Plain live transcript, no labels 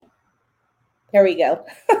There we go.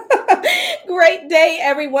 Great day,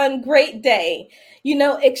 everyone. Great day.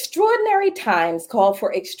 Extraordinary times call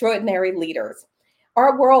for extraordinary leaders.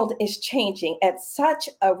 Our world is changing at such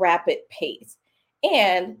a rapid pace.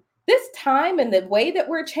 And this time and the way that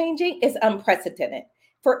we're changing is unprecedented.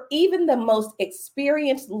 For even the most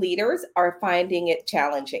experienced leaders are finding it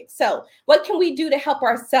challenging. So, what can we do to help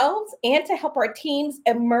ourselves and to help our teams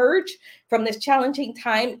emerge from this challenging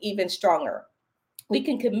time even stronger? We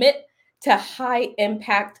can commit to high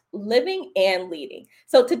impact living and leading.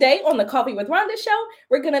 So, today on the Coffee with Rhonda show,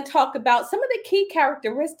 we're going to talk about some of the key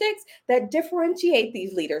characteristics that differentiate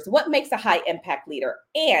these leaders. What makes a high impact leader?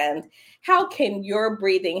 And how can your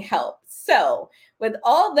breathing help? So, with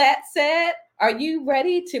all that said, are you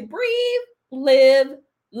ready to breathe, live,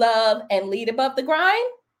 love, and lead above the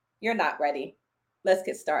grind? You're not ready. Let's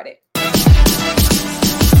get started.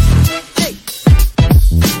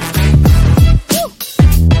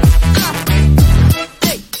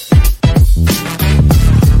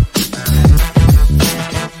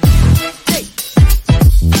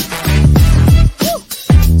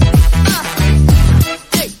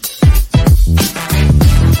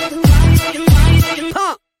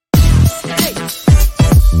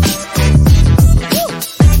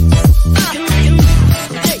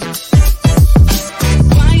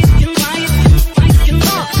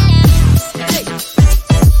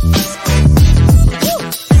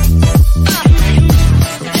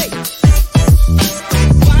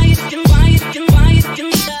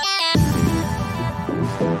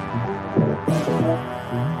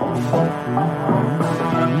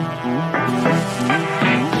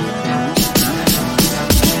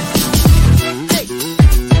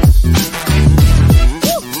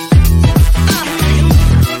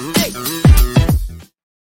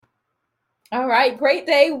 All right, great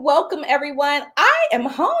day. Welcome, everyone. I am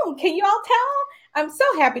home. Can you all tell? I'm so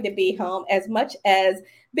happy to be home as much as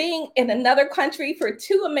being in another country for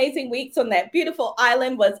 2 amazing weeks on that beautiful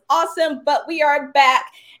island was awesome, but we are back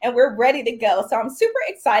and we're ready to go. So I'm super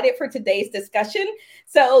excited for today's discussion.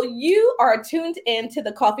 So you are tuned in to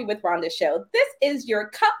the Coffee with Rhonda show. This is your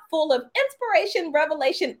cup full of inspiration,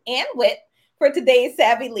 revelation, and wit for today's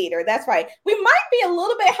savvy leader. That's right. We might be a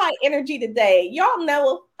little bit high energy today. Y'all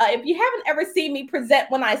know if you haven't ever seen me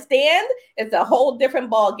present when I stand, it's a whole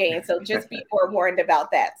different ball game. So just be forewarned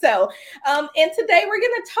about that. So, and today we're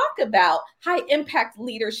going to talk about high impact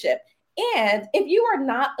leadership. And if you are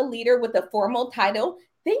not a leader with a formal title,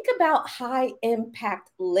 think about high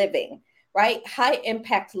impact living, right? High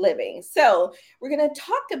impact living. So we're going to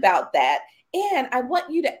talk about that. And I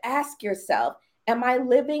want you to ask yourself, am I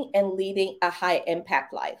living and leading a high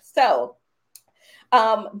impact life? So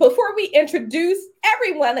before we introduce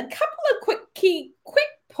everyone, a couple of quick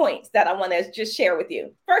points that I want to just share with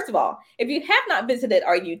you. First of all, if you have not visited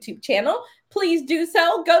our YouTube channel, please do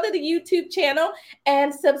so. Go to the YouTube channel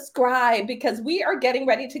and subscribe because we are getting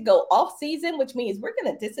ready to go off season, which means we're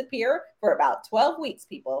going to disappear for about 12 weeks,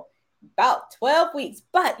 people. About 12 weeks,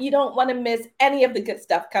 but you don't want to miss any of the good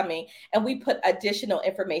stuff coming. And we put additional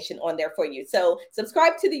information on there for you. So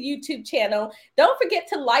subscribe to the YouTube channel. Don't forget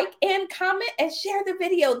to like and comment and share the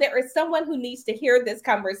video. There is someone who needs to hear this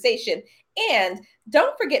conversation. And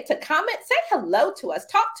don't forget to comment, say hello to us,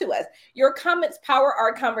 talk to us. Your comments power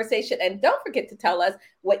our conversation. And don't forget to tell us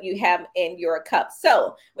what you have in your cup.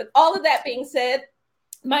 So with all of that being said,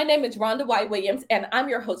 my name is Rhonda White Williams, and I'm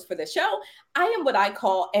your host for the show. I am what I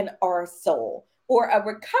call an R soul, or a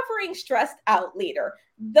recovering stressed out leader.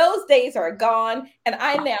 Those days are gone, and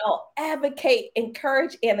I now advocate,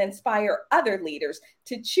 encourage, and inspire other leaders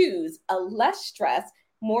to choose a less stressed,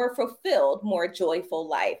 more fulfilled, more joyful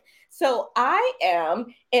life. So I am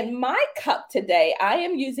in my cup today. I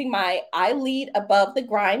am using my I Lead Above the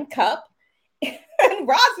Grind cup. And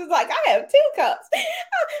Ross is like, I have 2 cups.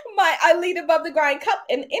 I Lead Above the Grind cup.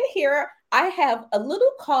 And in here, I have a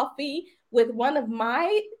little coffee with one of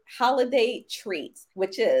my holiday treats,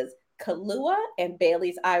 which is Kahlua and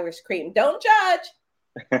Bailey's Irish Cream. Don't judge.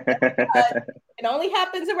 It only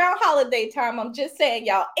happens around holiday time. I'm just saying,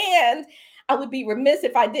 y'all. And I would be remiss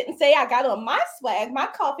if I didn't say I got on my swag, my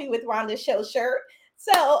Coffee with Rhonda show shirt.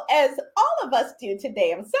 So as all of us do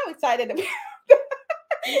today, I'm so excited about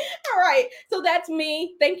all right. So that's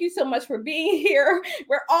me. Thank you so much for being here.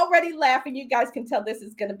 We're already laughing. You guys can tell this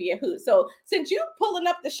is going to be a hoot. So since you're pulling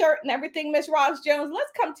up the shirt and everything, Miss Ross Jones,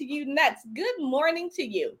 let's come to you next. Good morning to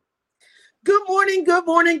you. Good morning. Good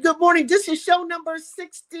morning. Good morning. This is show number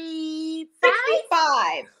 65.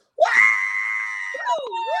 65. Wow!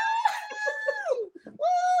 Woo!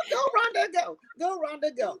 Go, Rhonda, go. Go,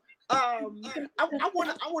 Rhonda, go. I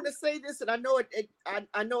want to say this, and I know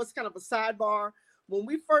I know it's kind of a sidebar, when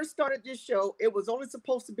we first started this show, it was only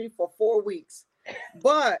supposed to be for 4 weeks.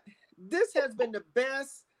 But this has been the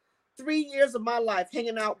best 3 years of my life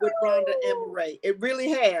hanging out with Rhonda and Marae. It really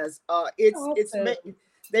has.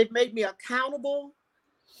 They've made me accountable.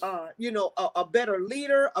 A better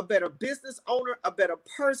leader, a better business owner, a better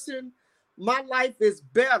person. My life is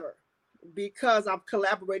better because I've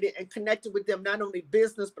collaborated and connected with them, not only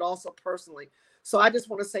business, but also personally. So I just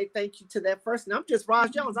want to say thank you to that first. And I'm just Roz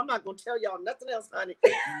Jones. I'm not going to tell y'all nothing else, honey.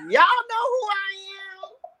 Y'all know who I am.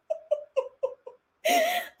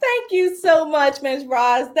 Thank you so much, Ms.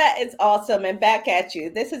 Roz. That is awesome. And back at you.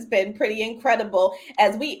 This has been pretty incredible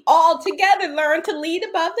as we all together learn to lead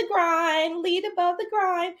above the grind, lead above the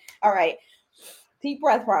grind. All right. Deep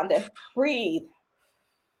breath, Rhonda. Breathe.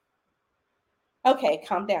 Okay,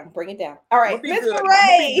 calm down. Bring it down. All right, Miss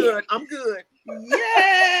Marae. I'm good.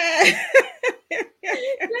 Yeah.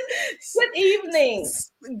 Good evening.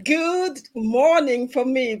 Good morning for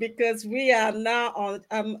me because we are now on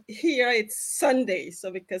here. It's Sunday, so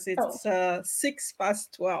because it's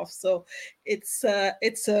 12:06. So it's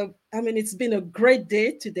been a great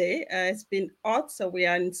day today. It's been hot, so we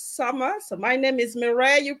are in summer. So my name is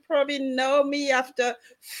Marae. You probably know me after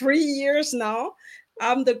 3 years now.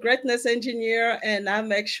 I'm the greatness engineer, and I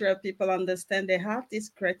make sure people understand they have this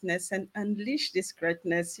greatness and unleash this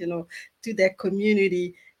greatness, to their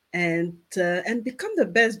community and become the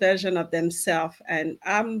best version of themselves. And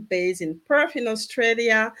I'm based in Perth in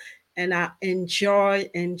Australia, and I enjoy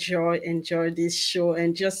this show.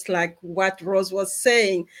 And just like what Rose was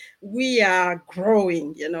saying, we are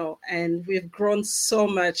growing, and we've grown so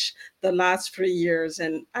much the last 3 years,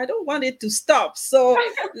 and I don't want it to stop. So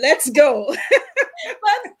let's go.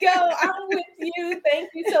 Let's go. I'm with you.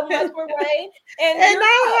 Thank you so much, Marae. And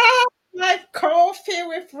I have my coffee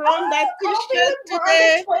with Rhonda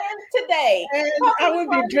today. And I will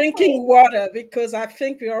be drinking water because I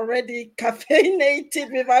think we're already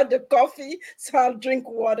caffeinated without the coffee. So I'll drink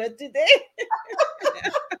water today.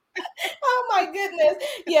 Oh my goodness.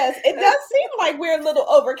 Yes, it does seem like we're a little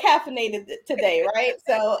over caffeinated today, right?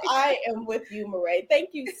 So I am with you, Marae. Thank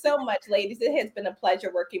you so much, ladies. It has been a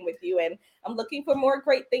pleasure working with you, and I'm looking for more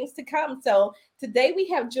great things to come. So today we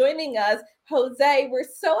have joining us Jose. We're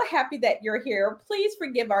so happy that you're here. Please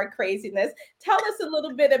forgive our craziness. Tell us a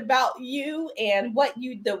little bit about you and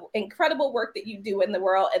the incredible work that you do in the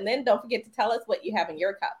world, and then don't forget to tell us what you have in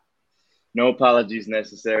your cup. No apologies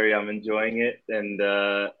necessary. I'm enjoying it, and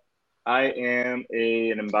I am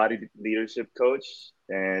an embodied leadership coach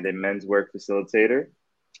and a men's work facilitator.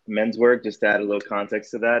 Men's work, just to add a little context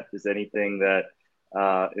to that, is anything that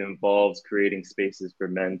involves creating spaces for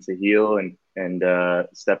men to heal and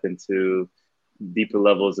step into deeper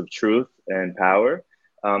levels of truth and power.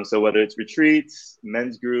 So whether it's retreats,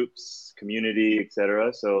 men's groups, community,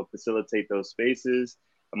 etc. So facilitate those spaces.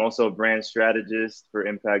 I'm also a brand strategist for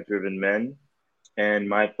impact-driven men. And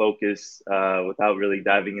my focus, without really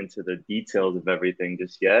diving into the details of everything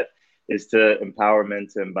just yet, is to empower men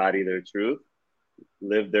to embody their truth,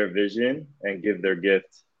 live their vision, and give their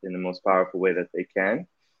gift in the most powerful way that they can.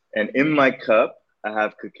 And in my cup, I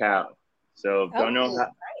have cacao. So don't know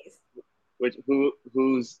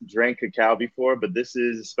who's drank cacao before, but this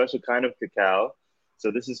is a special kind of cacao.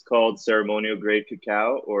 So this is called ceremonial grade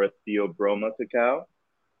cacao or Theobroma cacao.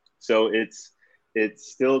 So it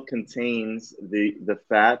still contains the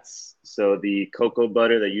fats. So the cocoa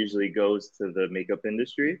butter that usually goes to the makeup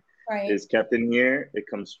industry is kept in here. It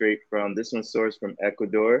comes straight from, this one's sourced from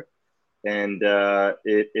Ecuador. And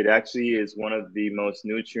it actually is one of the most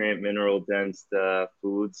nutrient, mineral dense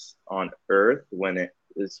foods on earth when it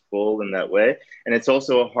is full in that way. And it's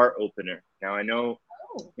also a heart opener. Now I know,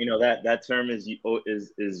 that term is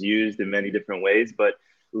used in many different ways, but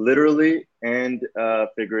literally and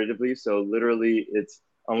figuratively. So literally, it's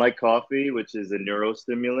unlike coffee, which is a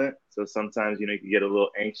neurostimulant. So sometimes, you can get a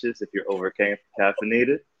little anxious if you're over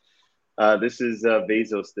caffeinated. This is a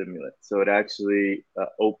vasostimulant. So it actually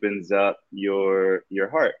opens up your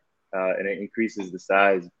heart and it increases the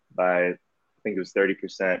size by, I think it was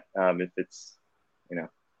 30% if it's,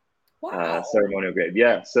 ceremonial grade.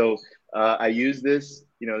 Yeah. So I use this,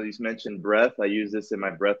 you mentioned breath. I use this in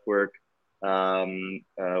my breath work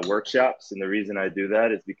workshops. And the reason I do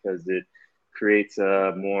that is because it creates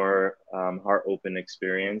a more heart open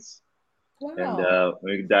experience. Wow. And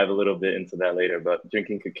we can dive a little bit into that later, but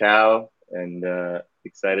drinking cacao and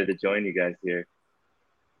excited to join you guys here.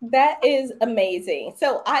 That is amazing.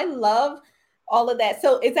 So I love all of that.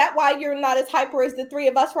 So is that why you're not as hyper as the three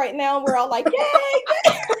of us right now? We're all like, yay!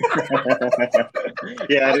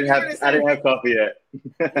 Yeah, I didn't have coffee yet.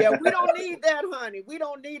 Yeah, we don't need that, honey. We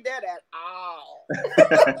don't need that at all.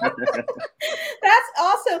 That's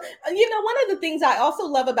awesome. One of the things I also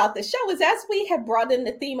love about the show is as we have brought in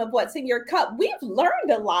the theme of what's in your cup, we've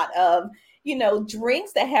learned a lot of,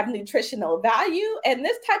 drinks that have nutritional value. And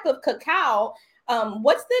this type of cacao,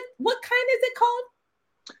 what kind is it called?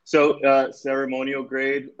 So ceremonial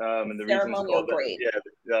grade, and the reason it's called grade.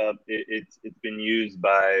 It's been used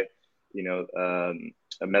by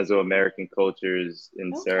Mesoamerican cultures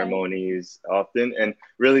in ceremonies often, and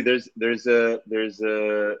really there's a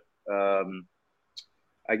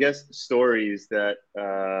I guess stories that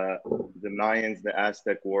the Mayans, the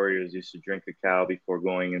Aztec warriors used to drink cacao before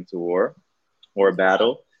going into war or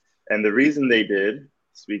battle, and the reason they did,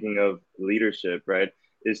 speaking of leadership, right,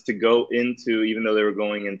 is to go into, even though they were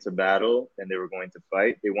going into battle and they were going to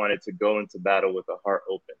fight, they wanted to go into battle with a heart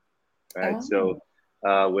open, right? So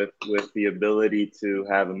with the ability to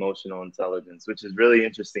have emotional intelligence, which is really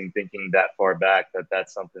interesting thinking that far back,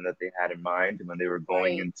 that's something that they had in mind when they were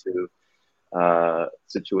going into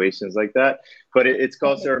situations like that. But it's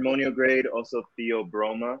called ceremonial grade, also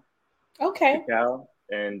Theobroma cacao.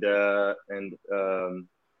 And I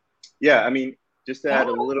mean, just to add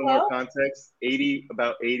a little more context,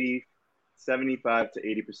 75 to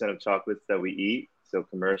 80% of chocolates that we eat, so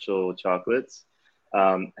commercial chocolates,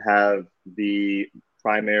 have the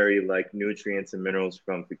primary nutrients and minerals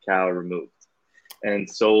from cacao removed and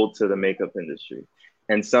sold to the makeup industry.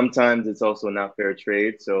 And sometimes it's also not fair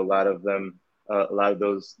trade. So a lot of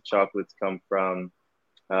those chocolates come from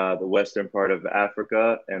the western part of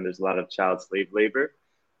Africa, and there's a lot of child slave labor.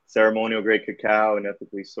 Ceremonial grade cacao and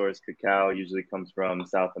ethically sourced cacao usually comes from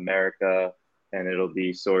South America, and it'll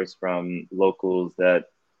be sourced from locals that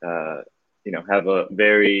have a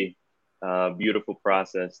very beautiful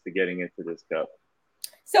process to getting it to this cup.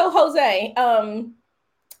 So Jose,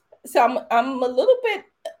 so I'm a little bit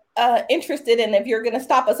interested in if you're going to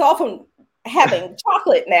stop us all from having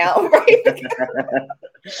chocolate now, right?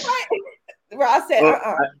 Ross said,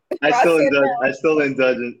 I still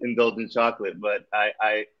indulge in chocolate, but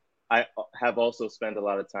I have also spent a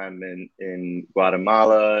lot of time in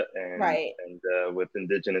Guatemala and with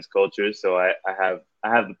indigenous cultures, so I have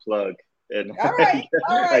the plug. And all right,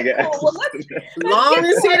 cool. Well,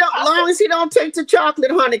 long as he don't take the chocolate,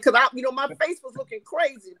 honey, because my face was looking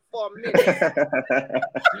crazy for a minute.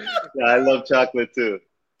 Yeah, I love chocolate too.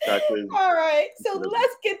 All right, so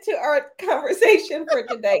let's get to our conversation for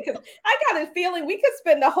today, because I got a feeling we could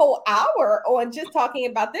spend a whole hour on just talking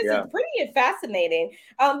about this. It's pretty fascinating.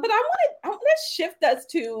 But I want to shift us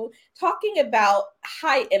to talking about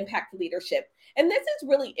high impact leadership. And this is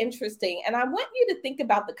really interesting. And I want you to think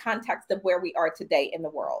about the context of where we are today in the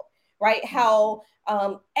world, right? How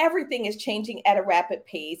everything is changing at a rapid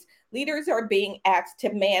pace. Leaders are being asked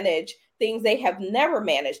to manage things they have never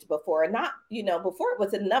managed before. And not, before it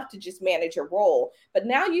was enough to just manage a role, but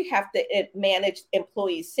now you have to manage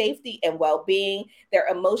employees' safety and well-being, their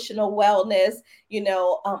emotional wellness,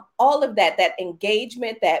 all of that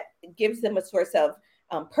engagement that gives them a source of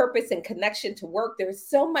purpose and connection to work. There's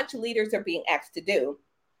so much leaders are being asked to do.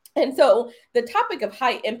 And so the topic of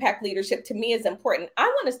high impact leadership to me is important. I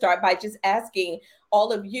want to start by just asking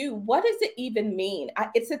all of you, what does it even mean?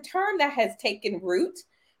 It's a term that has taken root,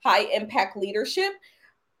 high impact leadership.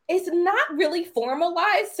 It's not really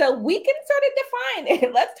formalized, so we can sort of define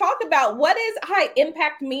it. Let's talk about what does high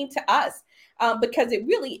impact mean to us, because it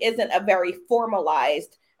really isn't a very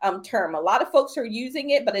formalized term. A lot of folks are using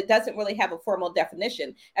it, but it doesn't really have a formal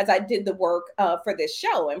definition, as I did the work for this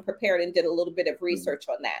show and prepared and did a little bit of research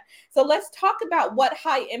on that. So let's talk about what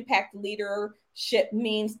high impact leadership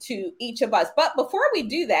means to each of us. But before we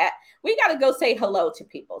do that, we got to go say hello to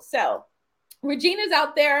people. So Regina's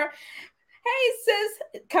out there. Hey, sis,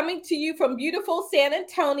 coming to you from beautiful San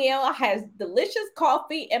Antonio. Has delicious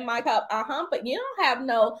coffee in my cup. But you don't have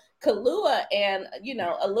no Kahlua and,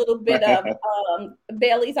 a little bit of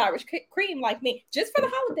Bailey's Irish cream like me. Just for the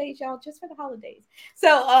holidays, y'all. Just for the holidays.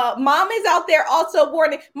 So Mom is out there also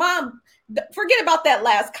warning. Mom, forget about that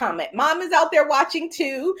last comment. Mom is out there watching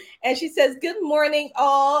too. And she says, good morning,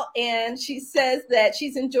 all. And she says that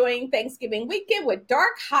she's enjoying Thanksgiving weekend with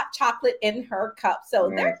dark hot chocolate in her cup.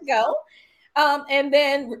 So There you go. And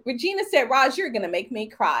then Regina said, Raj, you're going to make me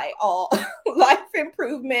cry. All life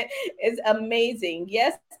improvement is amazing.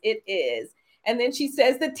 Yes, it is. And then she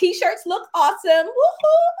says, the t-shirts look awesome.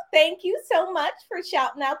 Woohoo! Thank you so much for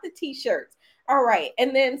shouting out the t-shirts. All right.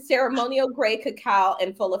 And then ceremonial grade cacao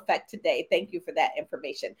in full effect today. Thank you for that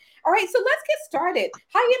information. All right. So let's get started.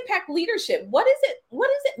 High impact leadership. What is it? What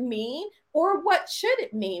does it mean? Or what should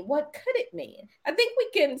it mean? What could it mean? I think we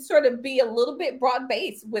can sort of be a little bit broad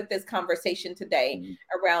based with this conversation today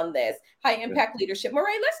around this high impact leadership.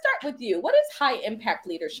 Murray, let's start with you. What is high impact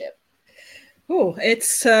leadership? Oh,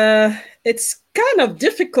 it's kind of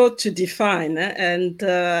difficult to define, and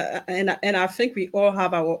I think we all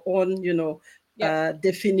have our own,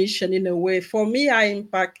 definition in a way. For me, high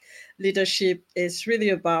impact leadership is really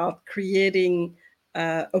about creating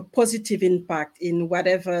a positive impact in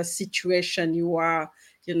whatever situation you are,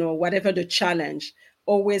 whatever the challenge.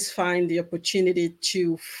 Always find the opportunity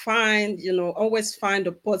to always find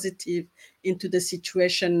a positive into the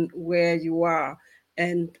situation where you are,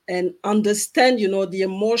 and understand the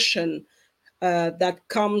emotion that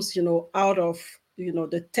comes out of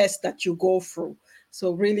the test that you go through.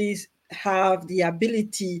 So really have the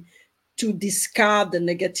ability to discard the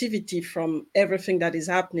negativity from everything that is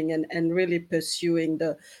happening, and really pursuing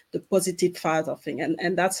the positive side of thing.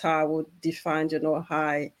 And that's how I would define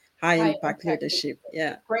high impact leadership.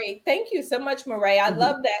 Yeah. Great. Thank you so much, Murray. I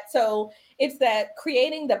love that. So it's that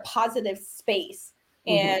creating the positive space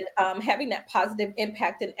and having that positive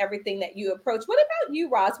impact in everything that you approach. What about you,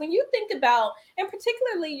 Roz? When you think about, and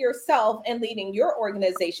particularly yourself and leading your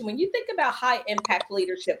organization, when you think about high impact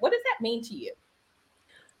leadership, what does that mean to you?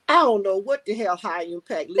 I don't know what the hell high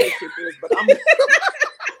impact leadership is, but I'm gonna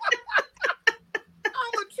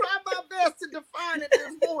try my best to define it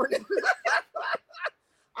this morning.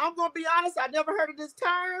 I'm gonna be honest, I never heard of this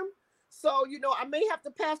term, so I may have to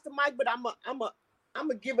pass the mic, but I'm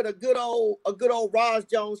gonna give it a good old Roz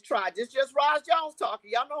Jones try. Just Roz Jones talking.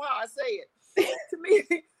 Y'all know how I say it.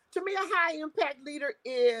 To me, a high impact leader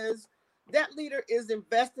is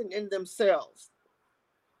investing in themselves.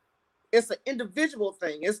 It's an individual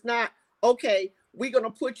thing. It's not, okay, we're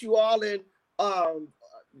gonna put you all in the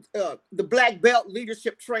black belt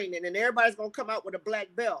leadership training, and everybody's gonna come out with a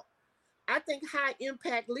black belt. I think high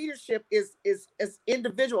impact leadership is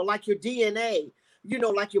individual, like your DNA,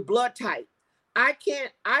 like your blood type. I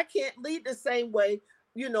can't lead the same way,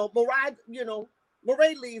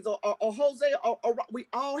 Murray leads, or Jose, or we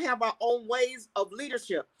all have our own ways of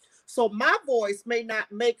leadership. So my voice may not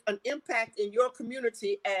make an impact in your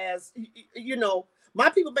community as, my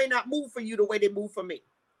people may not move for you the way they move for me.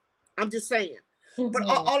 I'm just saying. But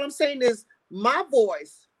all I'm saying is my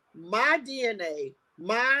voice, my DNA,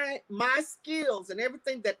 my skills, and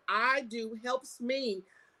everything that I do helps me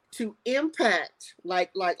to impact,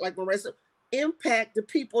 like Marissa, impact the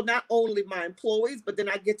people, not only my employees, but then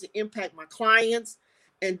I get to impact my clients,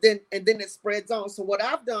 and then it spreads on. So what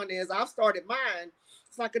I've done is I've started mine.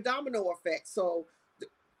 It's like a domino effect. So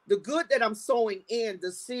the good that I'm sowing in,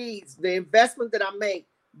 the seeds, the investment that I make,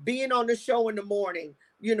 being on the show in the morning,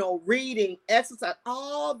 reading, exercise,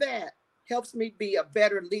 all that helps me be a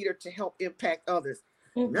better leader to help impact others.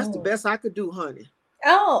 And that's the best I could do, honey.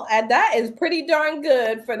 Oh, and that is pretty darn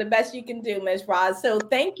good for the best you can do, Ms. Roz. So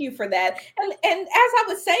thank you for that. And as I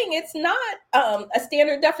was saying, it's not a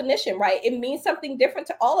standard definition, right? It means something different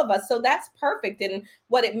to all of us. So that's perfect in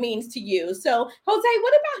what it means to you. So Jose,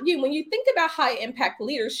 what about you? When you think about high impact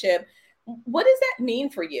leadership, what does that mean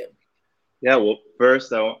for you? Yeah, well,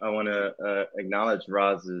 first I want to acknowledge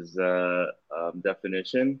Roz's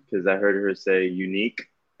definition, because I heard her say unique.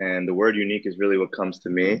 And the word unique is really what comes to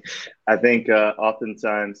me. I think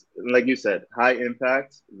oftentimes, like you said, high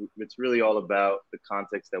impact, it's really all about the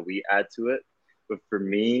context that we add to it. But for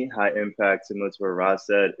me, high impact, similar to what Roz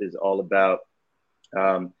said, is all about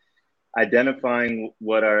identifying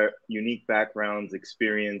what our unique backgrounds,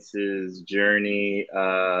 experiences, journey,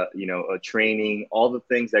 training, all the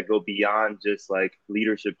things that go beyond just like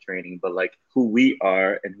leadership training, but like who we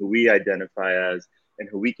are and who we identify as and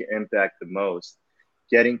who we can impact the most.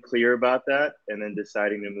 Getting clear about that, and then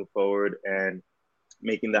deciding to move forward and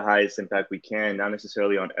making the highest impact we can, not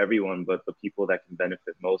necessarily on everyone, but the people that can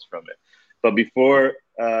benefit most from it. But before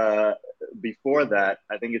that,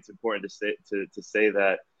 I think it's important to say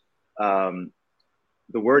that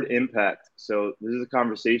the word impact. So this is a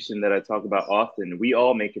conversation that I talk about often. We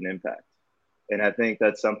all make an impact, and I think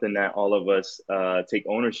that's something that all of us take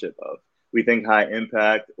ownership of. We think high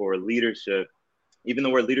impact or leadership. Even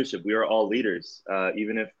the word leadership, we are all leaders.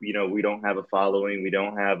 Even if, we don't have a following, we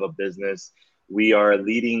don't have a business, we are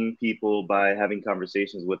leading people by having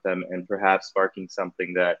conversations with them and perhaps sparking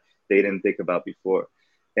something that they didn't think about before.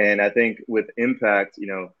 And I think with impact,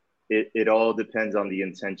 it all depends on the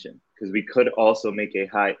intention, because we could also make a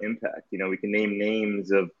high impact. You know, we can name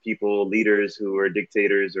names of people, leaders who were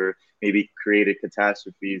dictators or maybe created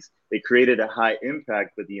catastrophes. They created a high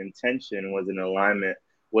impact, but the intention wasn't in alignment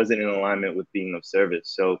with being of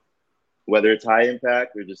service. So whether it's high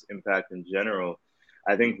impact or just impact in general,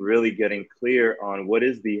 I think really getting clear on what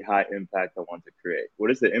is the high impact I want to create. What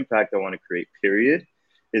is the impact I want to create, period,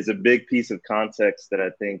 is a big piece of context that I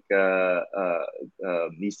think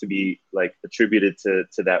needs to be like attributed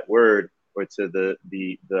to that word, or to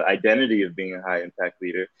the identity of being a high impact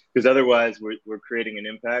leader. Because otherwise we're creating an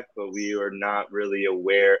impact, but we are not really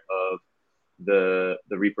aware of the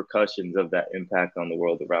repercussions of that impact on the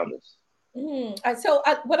world around us.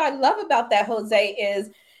 What I love about that, Jose, is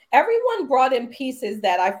everyone brought in pieces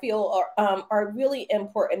that I feel are really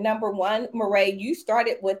important. Number one, Mireille, you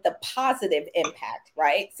started with the positive impact,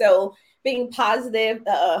 right? So being positive,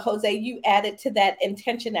 Jose, you added to that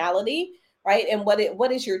intentionality, right? And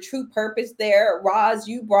what is your true purpose there? Roz,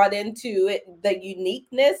 you brought into it the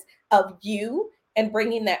uniqueness of you and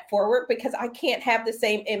bringing that forward, because I can't have the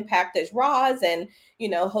same impact as Roz and,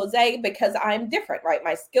 Jose, because I'm different, right?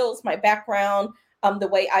 My skills, my background, the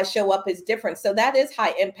way I show up is different. So that is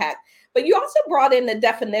high impact. But you also brought in the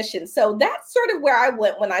definition. So that's sort of where I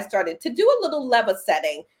went when I started to do a little level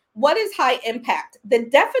setting. What is high impact? The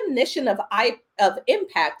definition of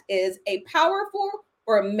impact is a powerful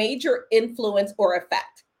or a major influence or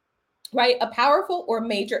effect, right? A powerful or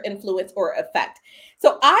major influence or effect.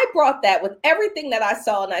 So I brought that with everything that I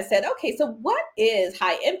saw, and I said, okay, so what is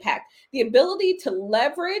high impact? The ability to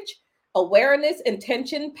leverage awareness,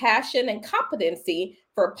 intention, passion, and competency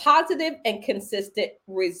for positive and consistent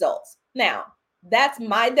results. Now, that's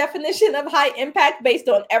my definition of high impact based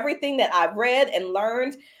on everything that I've read and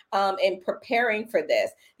learned in preparing for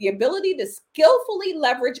this. The ability to skillfully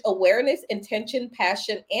leverage awareness, intention,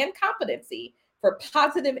 passion, and competency for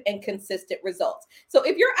positive and consistent results. So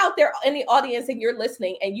if you're out there in the audience and you're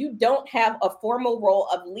listening and you don't have a formal role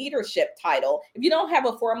of leadership title, if you don't have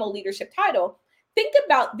a formal leadership title, think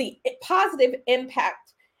about the positive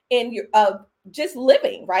impact in your of just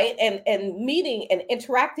living, right? And meeting and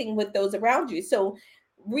interacting with those around you. So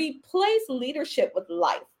replace leadership with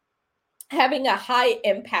life, having a high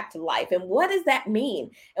impact life. And what does that mean?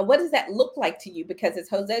 And what does that look like to you? Because as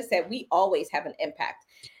Jose said, we always have an impact.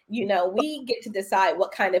 We get to decide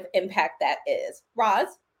what kind of impact that is. Roz?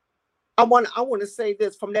 I want to say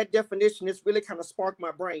this from that definition. It's really kind of sparked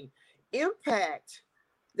my brain. Impact,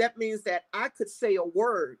 that means that I could say a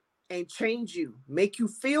word and change you, make you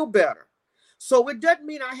feel better. So it doesn't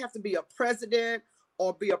mean I have to be a president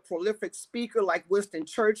or be a prolific speaker like Winston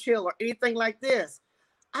Churchill or anything like this.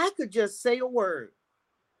 I could just say a word,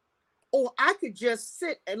 or I could just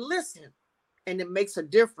sit and listen, and it makes a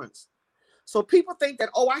difference. So people think that,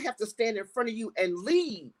 I have to stand in front of you and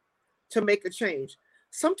lead to make a change.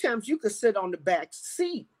 Sometimes you could sit on the back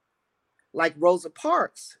seat, like Rosa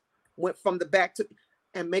Parks went from the back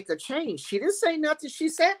and make a change. She didn't say nothing. She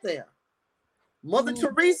sat there. Mother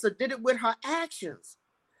Teresa did it with her actions.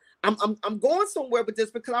 I'm going somewhere with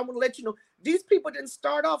this because I want to let you know, these people didn't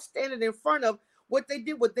start off standing in front of. What they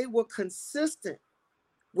did, they were consistent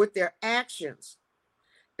with their actions.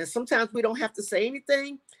 And sometimes we don't have to say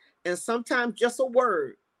anything. And sometimes just a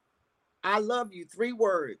word. I love you, 3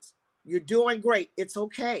 words. You're doing great. It's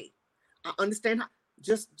okay. I understand how,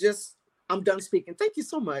 just, I'm done speaking. Thank you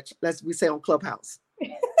so much. As we say on Clubhouse.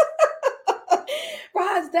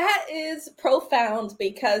 Roz, that is profound,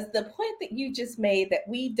 because the point that you just made, that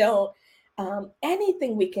we don't,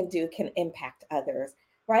 anything we can do can impact others.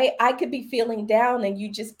 Right? I could be feeling down and you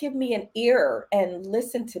just give me an ear and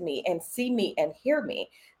listen to me and see me and hear me.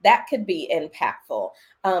 That could be impactful.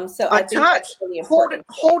 So I think that's really important.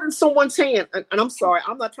 Holding someone's hand. And I'm sorry,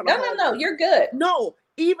 I'm not trying to. No, you're good. No,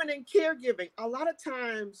 even in caregiving, a lot of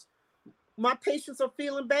times my patients are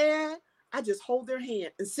feeling bad. I just hold their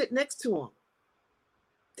hand and sit next to them.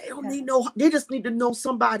 They don't need they just need to know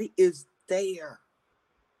somebody is there.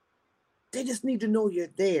 They just need to know you're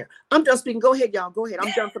there. I'm just speaking. Go ahead, y'all. Go ahead.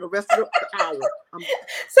 I'm done for the rest of the hour.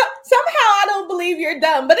 So somehow I don't believe you're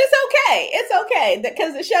done, but it's okay. It's okay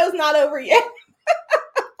because the show's not over yet.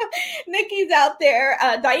 Nikki's out there.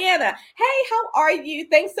 Diana, hey, how are you?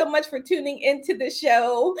 Thanks so much for tuning into the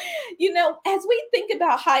show. As we think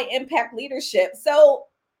about high impact leadership, so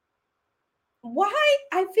why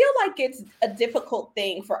I feel like it's a difficult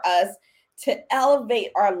thing for us to elevate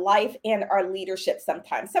our life and our leadership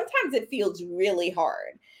sometimes. Sometimes it feels really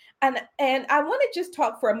hard. And I want to just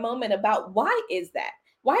talk for a moment about why is that?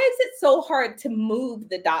 Why is it so hard to move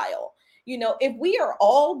the dial? You know, if we are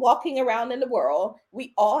all walking around in the world,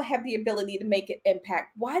 we all have the ability to make an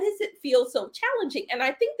impact. Why does it feel so challenging? And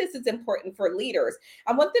I think this is important for leaders.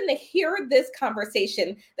 I want them to hear this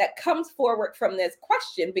conversation that comes forward from this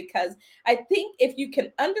question, because I think if you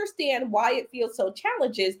can understand why it feels so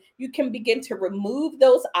challenging, you can begin to remove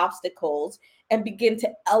those obstacles and begin to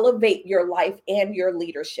elevate your life and your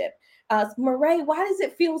leadership. Mireille, why does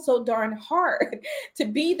it feel so darn hard to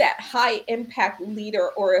be that high impact leader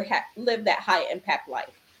or live that high impact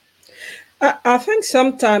life? I think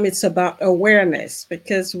sometimes it's about awareness,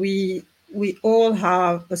 because we all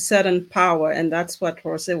have a certain power, and that's what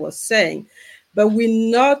Jose was saying. But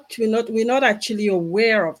we're not actually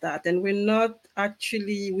aware of that, and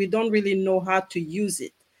we don't really know how to use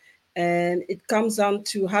it. And it comes down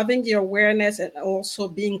to having the awareness and also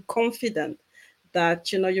being confident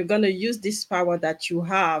that you're going to use this power that you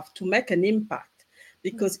have to make an impact,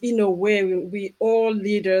 because in a way we all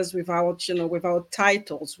leaders without without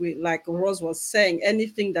titles. We, like Rose was saying,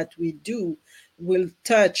 anything that we do will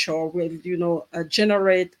touch or will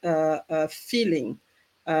generate a feeling,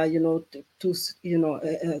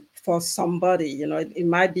 for somebody. It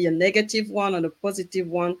might be a negative one or a positive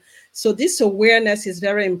one. So this awareness is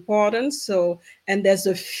very important. So, and there's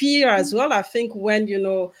a fear as well. I think when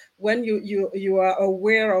you are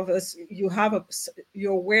aware of us,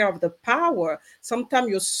 you're aware of the power. Sometimes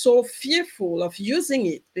you're so fearful of using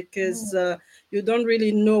it, because you don't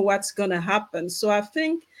really know what's going to happen. So I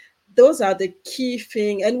think those are the key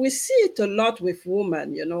thing, and we see it a lot with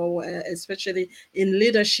women, especially in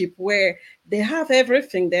leadership, where they have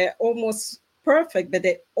everything, they're almost perfect, but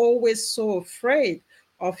they're always so afraid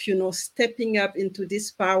of stepping up into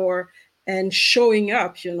this power and showing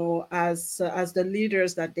up, as the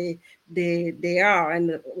leaders that they are,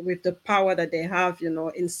 and with the power that they have,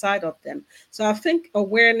 inside of them. So I think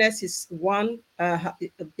awareness is one.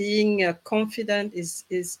 Being confident is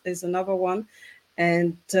another one,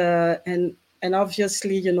 and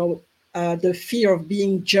obviously, the fear of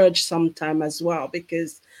being judged sometime as well,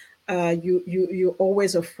 because you're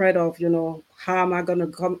always afraid of, how am I going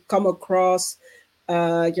to come across, what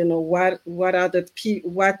are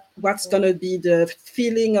the what's going to be the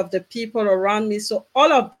feeling of the people around me. So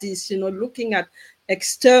all of this, looking at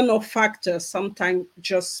external factors sometimes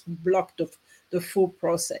just block the full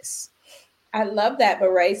process. I love that,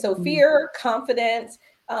 Mireille. So fear, confidence,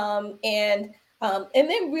 and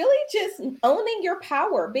then really just owning your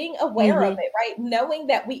power, being aware of it, right? Knowing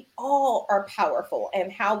that we all are powerful,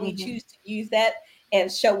 and how we choose to use that and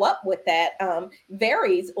show up with that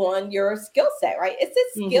varies on your skill set, right? It's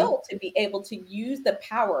a skill to be able to use the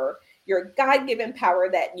power, your God-given power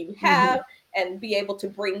that you have, and be able to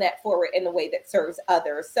bring that forward in a way that serves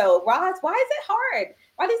others. So, Roz, why is it hard?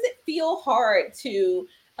 Why does it feel hard to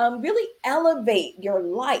really elevate your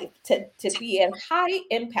life to be in high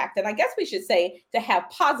impact? And I guess we should say to have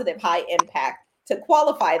positive high impact, to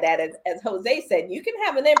qualify that, as Jose said, you can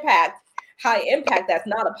have an impact, high impact, that's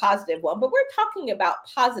not a positive one, but we're talking about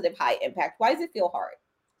positive high impact. Why does it feel hard?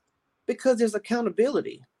 Because there's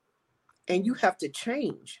accountability, and you have to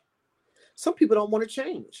change. Some people don't want to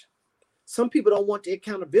change. Some people don't want the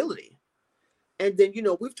accountability. And then,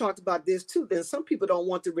 we've talked about this too. Then some people don't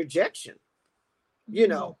want the rejection. There's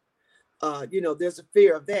a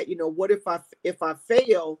fear of that. What if I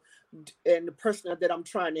fail, and the person that I'm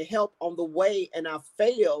trying to help on the way, and I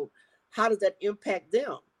failed, how does that impact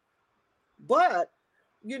them? But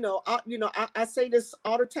I say this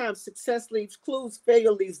all the time: success leaves clues,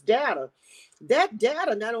 failure leaves data. That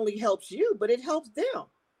data not only helps you, but it helps them.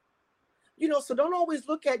 So don't always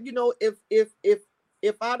look at,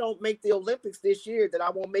 if I don't make the Olympics this year, that I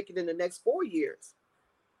won't make it in the next 4 years.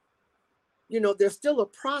 There's still a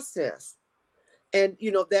process. And,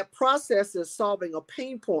 that process is solving a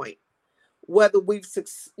pain point, whether we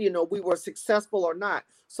were successful or not.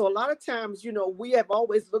 So a lot of times, we have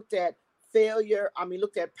always looked at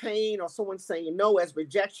looked at pain or someone saying no as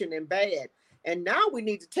rejection and bad. And now we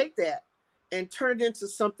need to take that and turn it into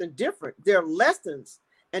something different. There are lessons,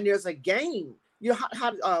 and there's a game.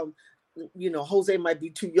 Jose might be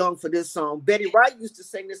too young for this song. Betty Wright used to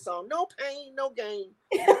sing this song, no pain, no gain.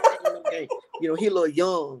 No pain, no gain. He a little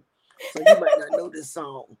young, so you might not know this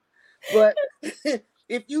song. But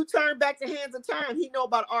if you turn back the hands of time, he know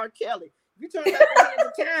about R. Kelly. If you turn back the hands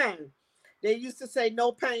of time, they used to say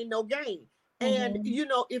no pain, no gain. And,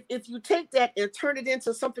 if you take that and turn it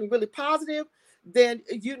into something really positive, then,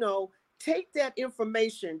 take that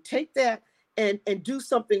information, take that and do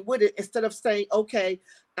something with it, instead of saying, okay,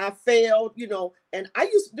 I failed, and I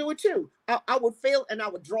used to do it too. I would fail and I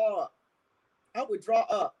would draw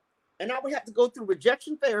up. And I would have to go through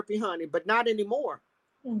rejection therapy, honey, but not anymore.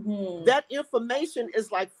 Mm-hmm. That information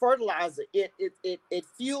is like fertilizer. It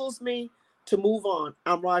fuels me to move on.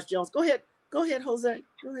 I'm Roz Jones. Go ahead, Jose.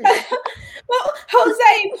 Go ahead. Well,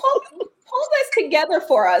 Jose, pull this together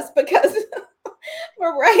for us, because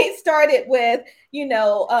Murray started with,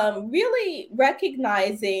 really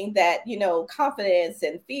recognizing that, confidence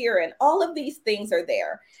and fear and all of these things are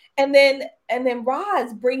there. And then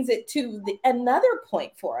Roz brings it to another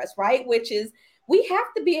point for us, right? Which is, we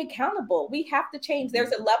have to be accountable. We have to change.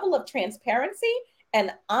 There's a level of transparency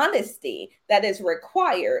and honesty that is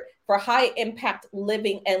required for high impact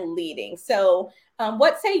living and leading. So,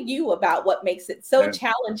 what say you about what makes it so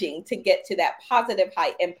challenging to get to that positive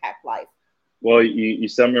high impact life? Well, you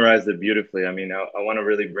summarized it beautifully. I mean, I want to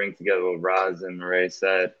really bring together what Roz and Murray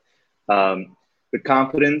said. The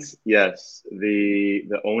confidence, yes.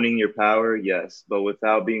 The owning your power, yes. But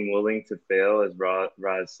without being willing to fail, as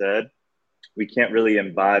Roz said, we can't really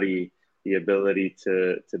embody the ability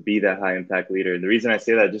to be that high impact leader. And the reason I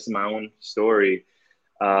say that, just in my own story,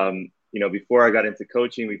 before I got into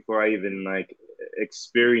coaching, before I even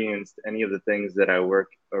experienced any of the things that I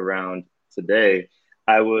work around today,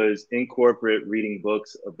 I was in corporate reading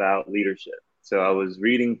books about leadership. So I was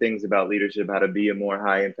reading things about leadership, how to be a more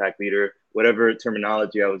high impact leader, whatever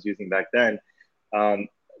terminology I was using back then.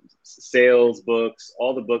 Sales books,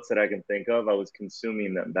 all the books that I can think of, I was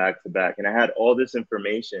consuming them back to back. And I had all this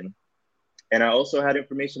information. And I also had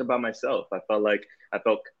information about myself. I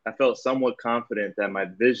felt somewhat confident that my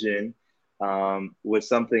vision was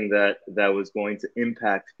something that was going to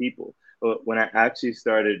impact people. But when I actually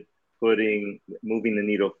started moving the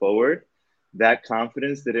needle forward, that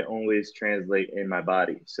confidence didn't always translate in my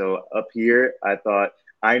body. So up here, I thought,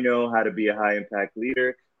 I know how to be a high impact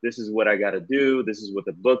leader. This is what I got to do. This is what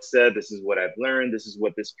the book said. This is what I've learned. This is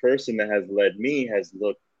what this person that has led me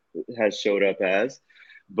has showed up as.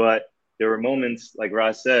 But there were moments, like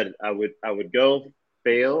Roz said, I would go,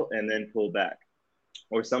 fail, and then pull back,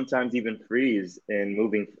 or sometimes even freeze and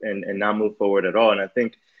moving and not move forward at all. And I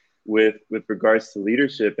think with regards to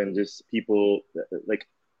leadership and just people, like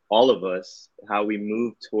all of us, how we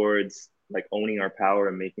move towards owning our power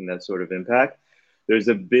and making that sort of impact, there's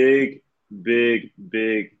a big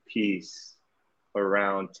piece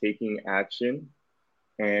around taking action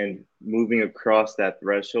and moving across that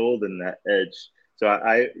threshold and that edge. So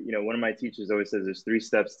one of my teachers always says there's 3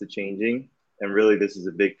 steps to changing. And really, this is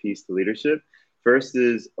a big piece to leadership. First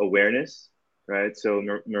is awareness, right? So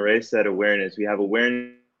Murray said awareness. We have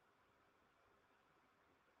awareness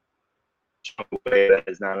that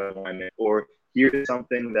is not in alignment, or here's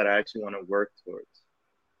something that I actually want to work towards.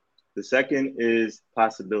 The second is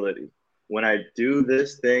possibility. When I do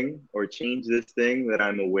this thing or change this thing that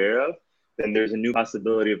I'm aware of, then there's a new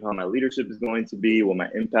possibility of how my leadership is going to be, what my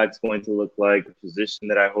impact's going to look like, the position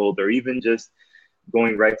that I hold, or even just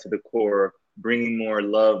going right to the core, bringing more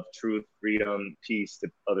love, truth, freedom, peace to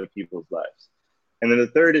other people's lives. And then the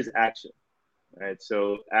third is action, right?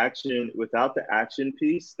 So action, without the action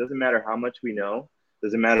piece, doesn't matter how much we know,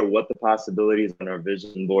 doesn't matter what the possibilities on our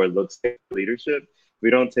vision board looks like for leadership. If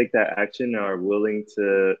we don't take that action and are willing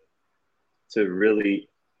to really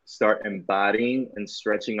start embodying and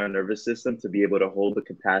stretching our nervous system to be able to hold the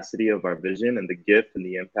capacity of our vision and the gift and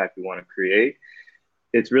the impact we want to create,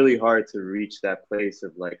 it's really hard to reach that place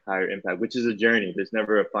of higher impact, which is a journey. There's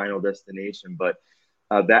never a final destination, but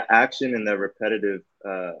that action and that repetitive,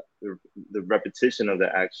 the repetition of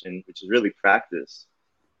the action, which is really practice,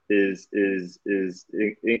 is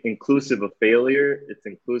inclusive of failure. It's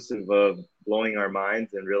inclusive of blowing our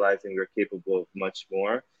minds and realizing we're capable of much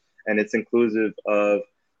more. And it's inclusive of,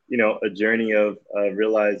 a journey of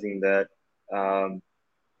realizing that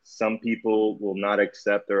some people will not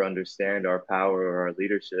accept or understand our power or our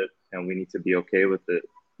leadership, and we need to be okay with it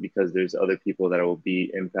because there's other people that will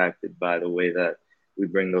be impacted by the way that we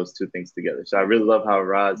bring those 2 things together. So I really love how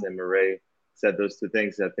Roz and Murray said those 2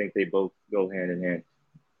 things. I think they both go hand in hand.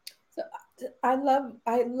 So I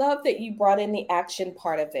love that you brought in the action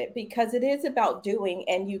part of it, because it is about doing,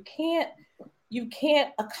 and you can't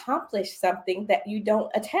accomplish something that you don't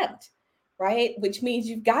attempt, right? Which means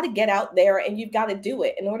you've got to get out there and you've got to do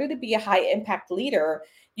it. In order to be a high impact leader,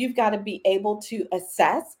 you've got to be able to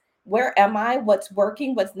assess, where am I, what's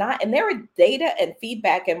working, what's not. And there are data and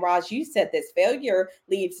feedback. And Raj, you said this, failure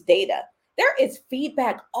leaves data. There is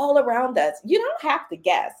feedback all around us. You don't have to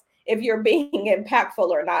guess if you're being impactful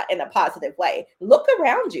or not in a positive way. Look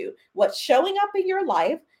around you. What's showing up in your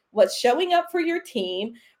life? What's showing up for your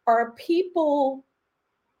team? Are people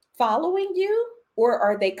following you, or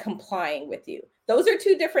are they complying with you? Those are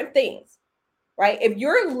 2 different things, right? If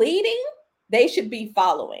you're leading, they should be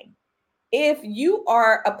following. if you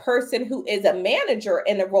are a person who is a manager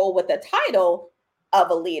in a role with a title of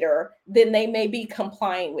a leader, then they may be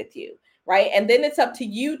complying with you, right? And then it's up to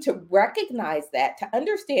you to recognize that, to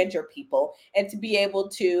understand your people, and to be able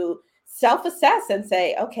to self-assess and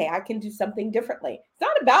say, okay, I can do something differently. It's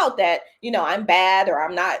not about that, I'm bad or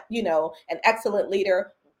I'm not, an excellent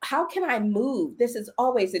leader. How can I move? This is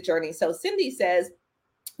always a journey. So Cindy says,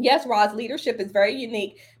 yes, Roz, leadership is very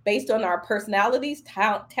unique based on our personalities,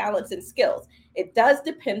 talents, and skills. It does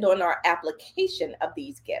depend on our application of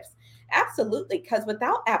these gifts. Absolutely, because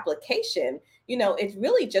without application, it's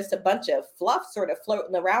really just a bunch of fluff sort of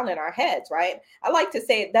floating around in our heads, right? I like to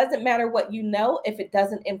say it doesn't matter what you know if it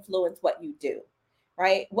doesn't influence what you do,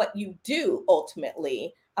 right? What you do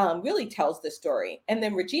ultimately really tells the story. And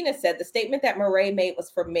then Regina said, the statement that Murray made was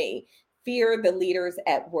for me. Fear the leaders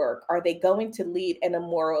at work. Are they going to lead in a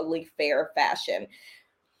morally fair fashion?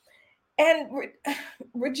 And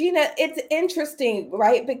Regina, it's interesting,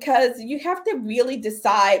 right? Because you have to really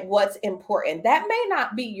decide what's important. That may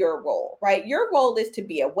not be your role, right? Your role is to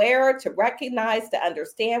be aware, to recognize, to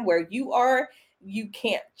understand where you are. You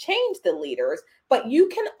can't change the leaders, but you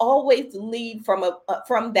can always lead from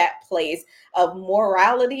that place of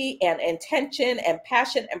morality and intention and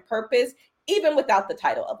passion and purpose, even without the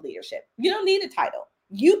title of leadership. You don't need a title.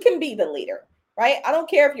 You can be the leader, right? I don't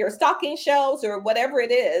care if you're stocking shelves or whatever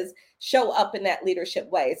it is, show up in that leadership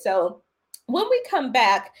way. So when we come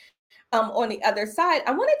back on the other side,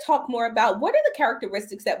 I want to talk more about what are the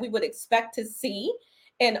characteristics that we would expect to see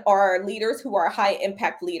in our leaders who are high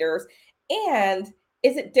impact leaders, and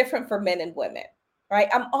is it different for men and women? Right.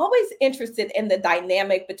 I'm always interested in the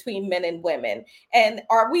dynamic between men and women. And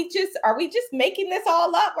are we just making this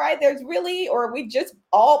all up? Right. Or are we just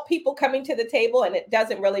all people coming to the table, and it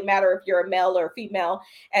doesn't really matter if you're a male or a female,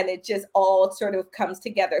 and it just all sort of comes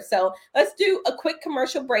together. So let's do a quick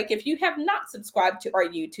commercial break. If you have not subscribed to our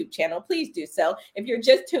YouTube channel, please do so. If you're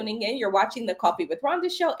just tuning in, you're watching the Coffee with Rhonda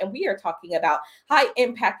show, and we are talking about high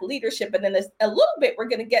impact leadership. And then a little bit we're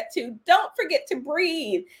going to get to don't forget to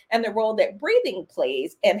breathe and the role that breathing plays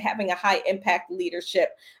in having a high impact leadership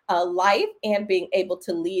life and being able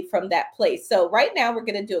to lead from that place. So right now we're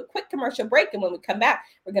going to do a quick commercial break. And when we come back,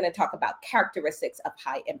 we're going to talk about characteristics of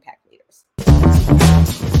high impact leaders.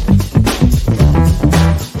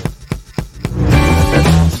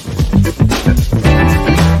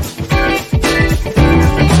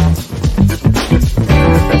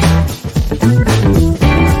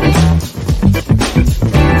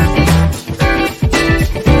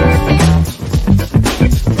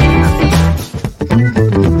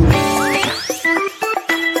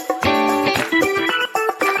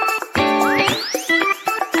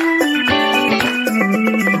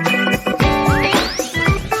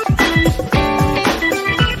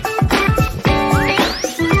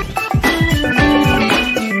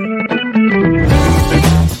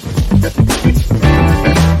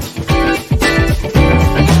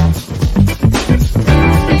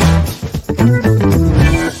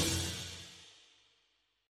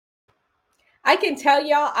 I can tell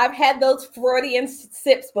y'all, I've had those Freudian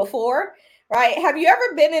sips before, right? Have you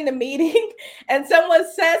ever been in a meeting and someone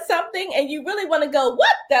says something and you really want to go,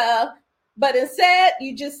 what the? But instead,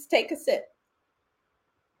 you just take a sip.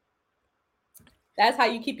 That's how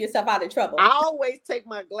you keep yourself out of trouble. I always take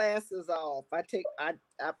my glasses off.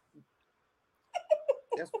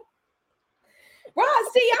 Roz,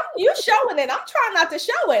 see, you showing it. I'm trying not to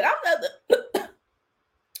show it.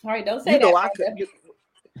 All right, don't say that. I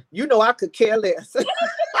could care less.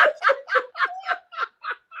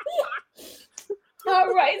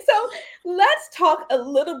 All right, so let's talk a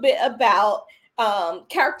little bit about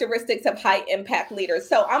characteristics of high impact leaders.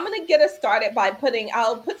 So I'm going to get us started by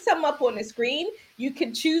I'll put some up on the screen. You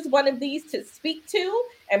can choose one of these to speak to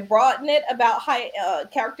and broaden it about high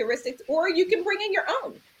characteristics, or you can bring in your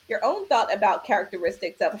own thought about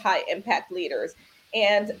characteristics of high impact leaders.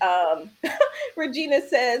 And Regina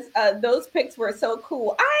says, those pics were so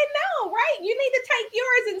cool. I know, right? You need to take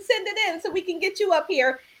yours and send it in so we can get you up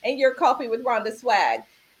here and your Coffee with Rhonda swag.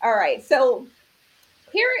 All right. So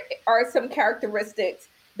here are some characteristics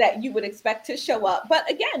that you would expect to show up. But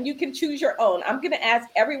again, you can choose your own. I'm going to ask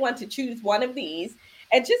everyone to choose one of these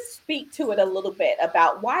and just speak to it a little bit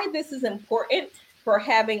about why this is important for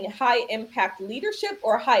having high impact leadership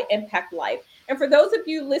or high impact life. And for those of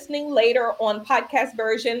you listening later on podcast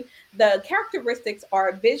version, the characteristics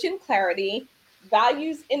are vision clarity,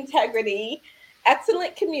 values integrity,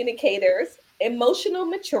 excellent communicators, emotional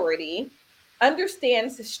maturity,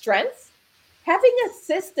 understands strengths, having a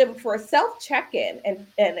system for self-check-in and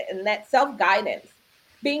that self-guidance,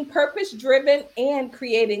 being purpose-driven and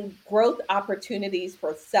creating growth opportunities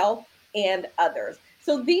for self and others.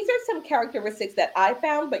 So these are some characteristics that I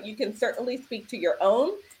found, but you can certainly speak to your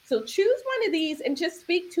own. So choose one of these and just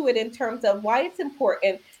speak to it in terms of why it's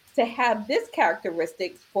important to have this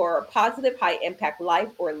characteristics for positive, high impact life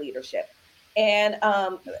or leadership. And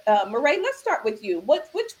Murray, let's start with you.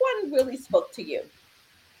 Which one really spoke to you?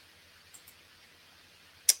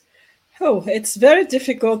 Oh, it's very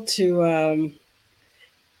difficult to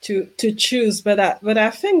choose, but I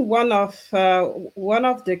think one of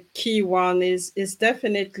the key one is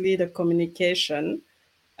definitely the communication.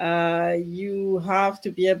 You have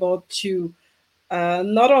to be able to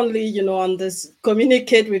not only on this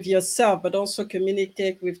communicate with yourself, but also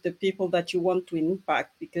communicate with the people that you want to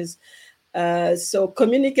impact. Because so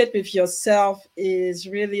communicate with yourself is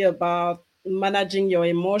really about managing your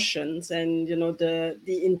emotions and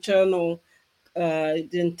the internal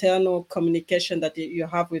communication that you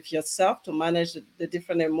have with yourself to manage the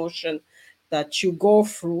different emotion that you go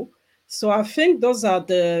through. So I think those are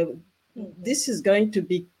this is going to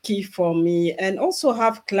be key for me, and also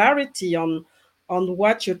have clarity on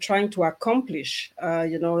what you're trying to accomplish,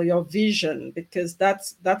 your vision, because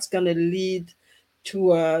that's going to lead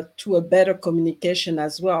to a better communication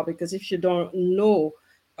as well. Because if you don't know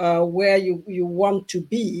where you want to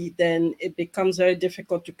be, then it becomes very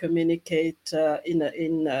difficult to communicate in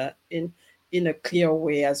a clear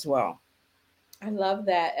way as well. I love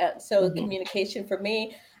that. So Hmm. communication for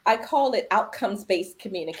me, I call it outcomes based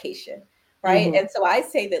communication, right? Hmm. And so I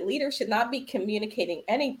say that leaders should not be communicating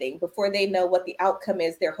anything before they know what the outcome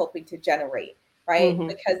is they're hoping to generate, right? Hmm.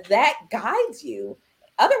 Because that guides you.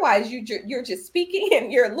 Otherwise, you're just speaking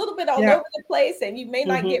and you're a little bit all Yeah. over the place, and you may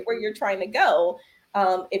not Hmm. get where you're trying to go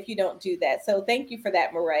if you don't do that. So thank you for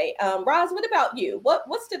that, Murray. Roz, what about you?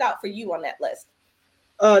 What stood out for you on that list?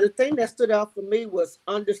 The thing that stood out for me was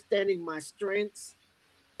understanding my strengths,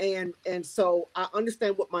 and so I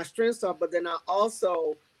understand what my strengths are, but then I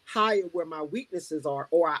also hire where my weaknesses are,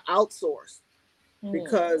 or I outsource. Hmm.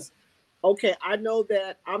 Because okay, I know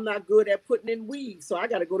that I'm not good at putting in weave, so I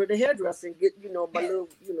got to go to the hairdresser and get my little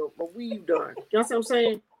my weave done. You know what I'm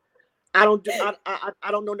saying? I don't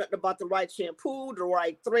know nothing about the right shampoo, the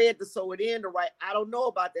right thread to sew it in, the right, I don't know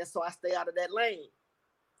about that, so I stay out of that lane.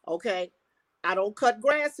 Okay. I don't cut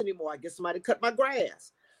grass anymore. I get somebody to cut my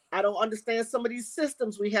grass. I don't understand some of these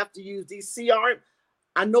systems we have to use, these CRM.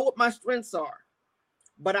 I know what my strengths are,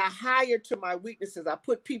 but I hire to my weaknesses. I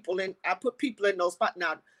put people in those spots.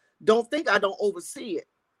 Now, don't think I don't oversee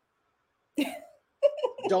it.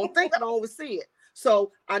 Don't think I don't oversee it.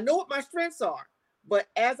 So I know what my strengths are, but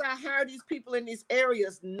as I hire these people in these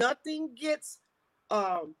areas, nothing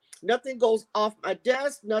goes off my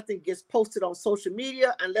desk, nothing gets posted on social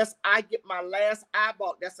media unless I get my last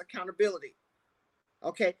eyeball. That's accountability.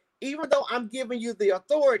 Okay. Even though I'm giving you the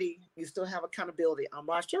authority, you still have accountability. I'm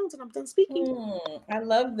Ross Jones and I'm done speaking. I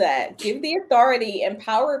love that. Give the authority,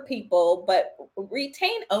 empower people, but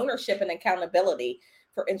retain ownership and accountability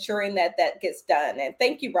for ensuring that that gets done. And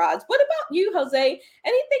thank you, Roz. What about you, Jose?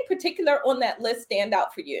 Anything particular on that list stand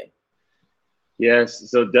out for you?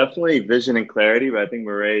 Yes, so definitely vision and clarity, but I think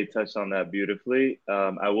Murray touched on that beautifully.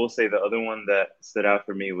 I will say the other one that stood out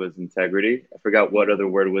for me was integrity. I forgot what other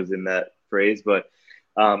word was in that phrase, but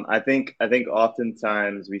I think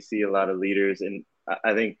oftentimes we see a lot of leaders, and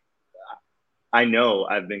I think I know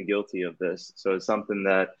I've been guilty of this. So it's something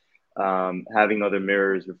that having other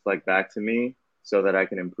mirrors reflect back to me so that I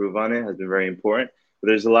can improve on it has been very important. But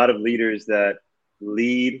there's a lot of leaders that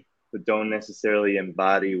lead but don't necessarily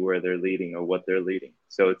embody where they're leading or what they're leading.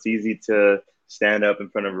 So it's easy to stand up in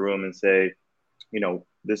front of a room and say,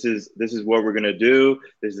 this is what we're going to do.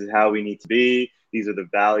 This is how we need to be. These are the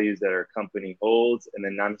values that our company holds, and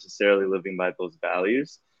then not necessarily living by those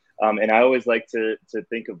values. And I always like to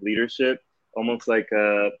think of leadership almost like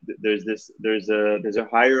there's a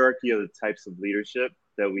hierarchy of the types of leadership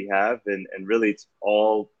that we have, and really it's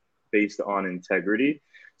all based on integrity.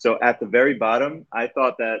 So at the very bottom, I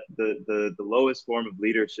thought that the lowest form of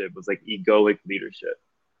leadership was like egoic leadership,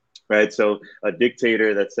 right? So a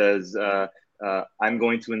dictator that says, I'm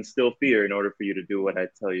going to instill fear in order for you to do what I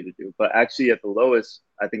tell you to do. But actually, at the lowest,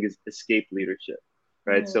 I think is escape leadership,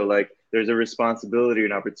 right? So Mm. like there's a responsibility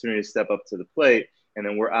and opportunity to step up to the plate, and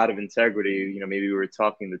then we're out of integrity. Maybe we were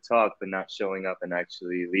talking the talk, but not showing up and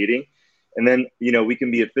actually leading. And then, we can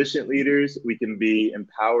be efficient leaders, we can be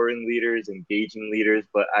empowering leaders, engaging leaders,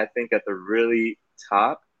 but I think at the really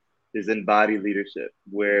top is embodied leadership,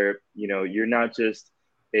 where, you're not just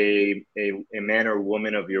a man or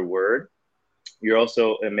woman of your word, you're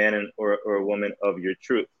also a man or a woman of your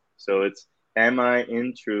truth. So it's, am I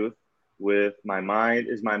in truth with my mind?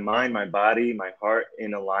 Is my mind, my body, my heart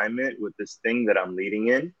in alignment with this thing that I'm leading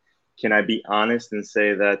in? can I be honest and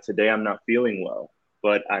say that today I'm not feeling well,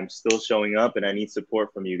 but I'm still showing up and I need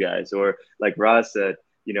support from you guys? Or like Roz said,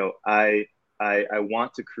 you know, I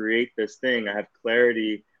want to create this thing. I have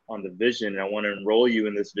clarity on the vision and I want to enroll you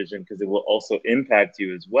in this vision because it will also impact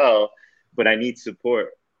you as well. But I need support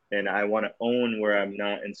and I want to own where I'm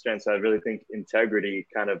not in strength. So I really think integrity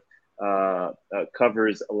kind of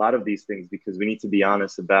covers a lot of these things, because we need to be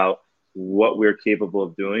honest about what we're capable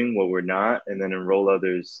of doing, what we're not, and then enroll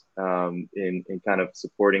others in kind of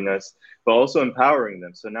supporting us, but also empowering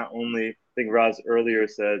them. So not only, I think Roz earlier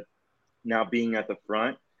said, now being at the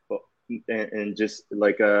front, but and just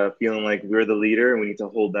like feeling like we're the leader and we need to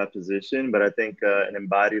hold that position. But I think an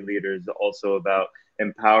embodied leader is also about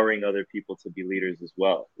empowering other people to be leaders as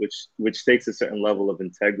well, which takes a certain level of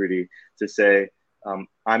integrity to say,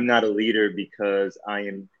 I'm not a leader because I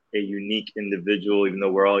am a unique individual, even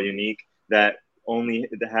though we're all unique, that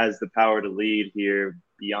has the power to lead here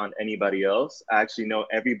beyond anybody else. I actually know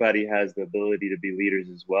everybody has the ability to be leaders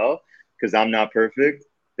as well, because I'm not perfect.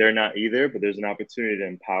 They're not either, but there's an opportunity to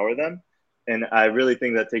empower them. And I really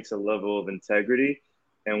think that takes a level of integrity.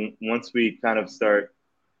 And once we kind of start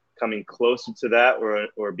coming closer to that,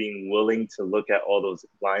 or being willing to look at all those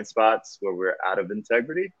blind spots where we're out of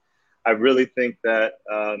integrity, I really think that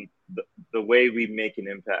the way we make an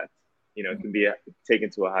impact, you know, can be taken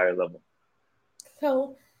to a higher level.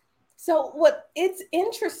 So what it's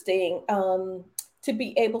interesting to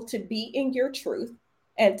be able to be in your truth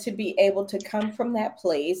and to be able to come from that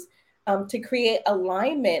place, to create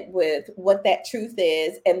alignment with what that truth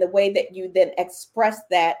is and the way that you then express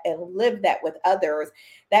that and live that with others,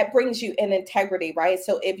 that brings you in integrity, right?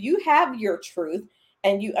 So if you have your truth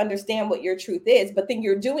and you understand what your truth is, but then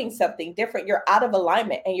you're doing something different, you're out of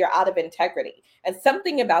alignment and you're out of integrity. And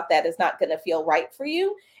something about that is not going to feel right for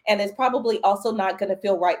you. And it's probably also not going to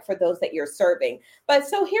feel right for those that you're serving. But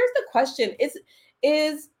so here's the question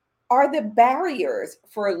are the barriers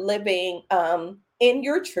for living in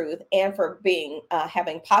your truth and for being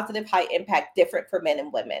having positive high impact different for men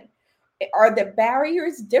and women? Are the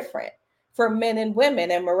barriers different for men and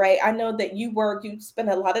women? And Mireille, I know that you spend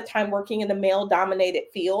a lot of time working in a male dominated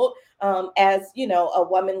field as, you know, a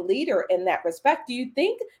woman leader in that respect. Do you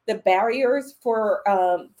think the barriers for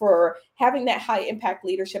having that high impact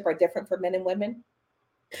leadership are different for men and women?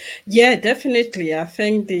 Yeah, definitely. I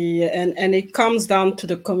think and it comes down to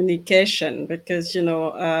the communication, because, you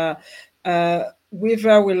know,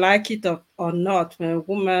 whether we like it or not, when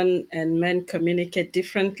women and men communicate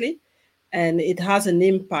differently, and it has an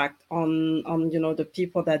impact on, you know, the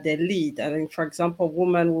people that they lead. I mean, for example,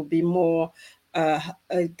 women will be more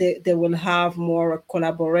they will have more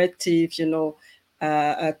collaborative, you know,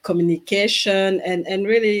 communication, and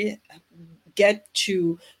really get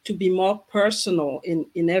to be more personal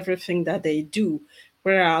in everything that they do.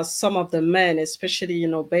 Whereas some of the men, especially, you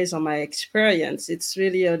know, based on my experience, it's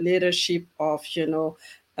really a leadership of, you know,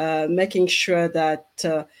 making sure that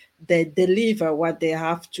they deliver what they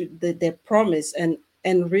have to, they promise, and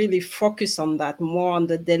really focus on that, more on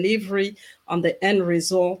the delivery, on the end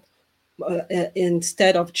result,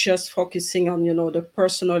 instead of just focusing on, you know, the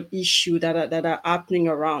personal issue that are happening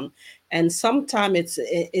around. And sometimes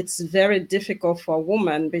it's very difficult for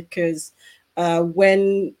women, because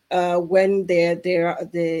when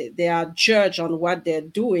they are judged on what they're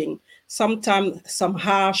doing, sometimes some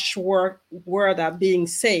harsh word are being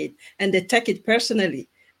said, and they take it personally,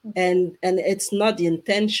 and it's not the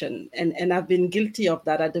intention. And I've been guilty of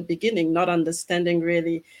that at the beginning, not understanding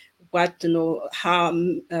really what, you know, how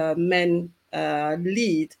men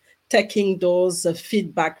lead, taking those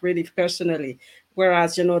feedback really personally.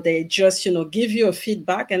 Whereas, you know, they just, you know, give you a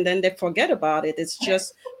feedback and then they forget about it. It's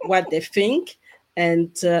just what they think,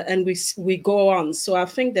 and we go on. So I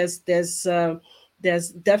think there's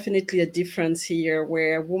definitely a difference here,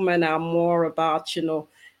 where women are more about, you know,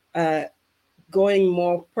 going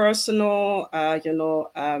more personal,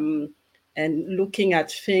 and looking at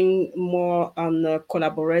things more on a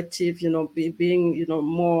collaborative, you know, being, you know,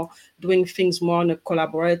 more doing things more in a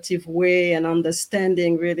collaborative way, and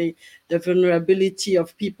understanding really the vulnerability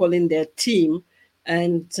of people in their team.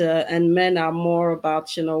 And men are more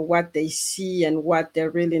about, you know, what they see and what they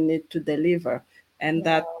really need to deliver. And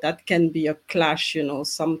that can be a clash, you know,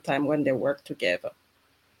 sometime when they work together.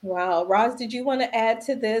 Wow. Roz, did you want to add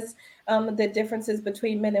to this, the differences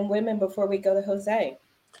between men and women before we go to Jose?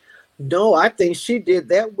 No, I think she did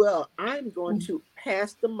that well. I'm going to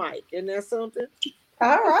pass the mic. Isn't that something?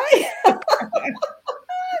 All right. All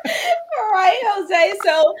right, Jose.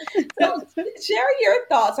 So share your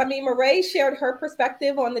thoughts. I mean, Mireille shared her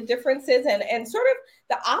perspective on the differences and sort of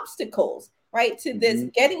the obstacles, right, to this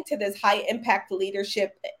getting to this high impact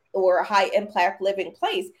leadership or a high impact living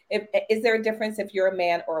place. Is there a difference if you're a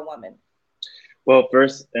man or a woman? Well,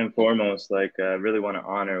 first and foremost, like I really want to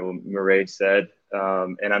honor what Marae said.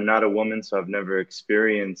 And I'm not a woman, so I've never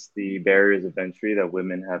experienced the barriers of entry that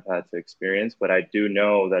women have had to experience. But I do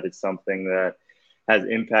know that it's something that has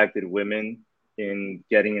impacted women in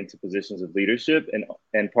getting into positions of leadership.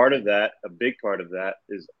 And part of that, a big part of that,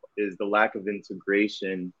 is the lack of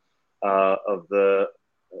integration of the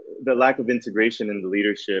lack of integration in the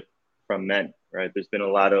leadership from men. Right? There's been a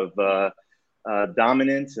lot of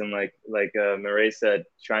dominance and like Marae said,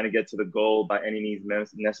 trying to get to the goal by any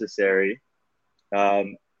means necessary,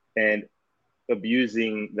 and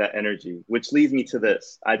abusing that energy, which leads me to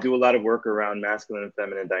this. I do a lot of work around masculine and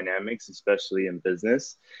feminine dynamics, especially in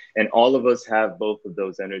business, and all of us have both of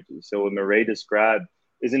those energies. So what Marae described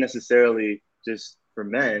isn't necessarily just for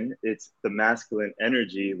men, it's the masculine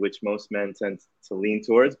energy, which most men tend to lean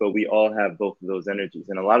towards, but we all have both of those energies.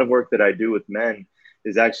 And a lot of work that I do with men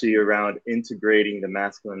is actually around integrating the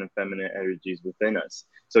masculine and feminine energies within us.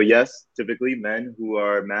 So yes, typically men who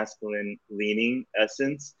are masculine leaning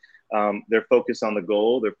essence, they're focused on the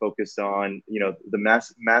goal. They're focused on,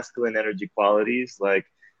 the masculine energy qualities, like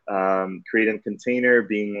creating a container,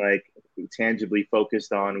 being like tangibly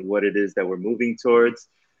focused on what it is that we're moving towards.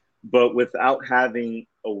 But without having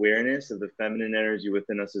awareness of the feminine energy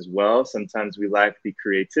within us as well, sometimes we lack the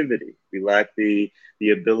creativity. We lack the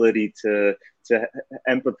ability to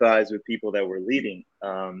empathize with people that we're leading,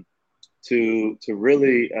 to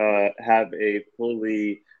really have a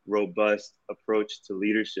fully robust approach to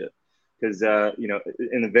leadership. Because at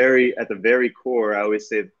the very core, I always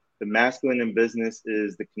say the masculine in business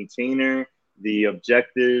is the container, the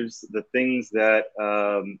objectives, the things that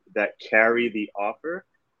carry the offer.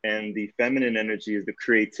 And the feminine energy is the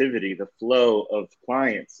creativity, the flow of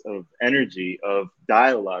clients, of energy, of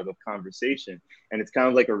dialogue, of conversation. And it's kind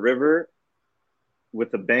of like a river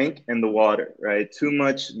with a bank and the water, right? Too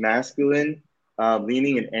much masculine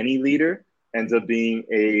leaning in any leader ends up being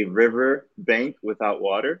a river bank without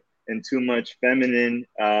water, and too much feminine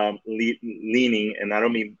leaning, and I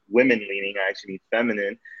don't mean women leaning, I actually mean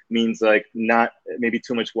feminine, means like not maybe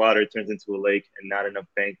too much water turns into a lake and not enough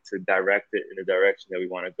bank to direct it in the direction that we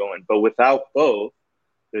want to go in. But without both,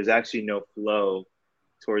 there's actually no flow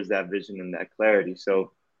towards that vision and that clarity.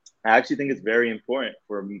 So I actually think it's very important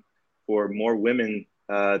for more women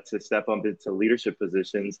to step up into leadership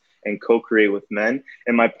positions and co-create with men.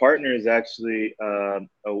 And my partner is actually a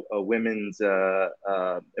women's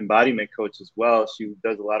embodiment coach as well. She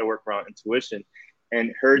does a lot of work around intuition.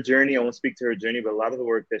 And her journey, I won't speak to her journey, but a lot of the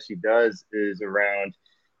work that she does is around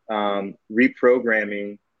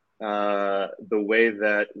reprogramming the way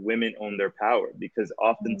that women own their power. Because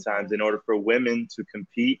oftentimes, in order for women to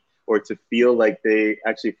compete or to feel like they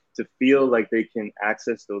can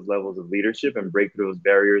access those levels of leadership and break through those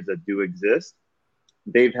barriers that do exist,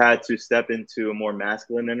 they've had to step into a more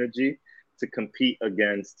masculine energy to compete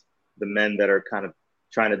against the men that are kind of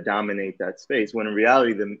trying to dominate that space. When in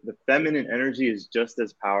reality, the feminine energy is just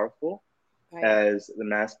as powerful as the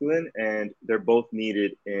masculine, and they're both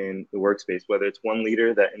needed in the workspace, whether it's one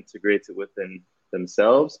leader that integrates it within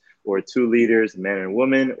themselves, or two leaders, man and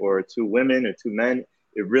woman, or two women or two men.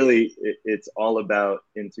 It's all about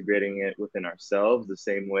integrating it within ourselves, the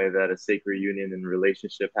same way that a sacred union and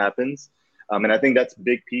relationship happens. And I think that's a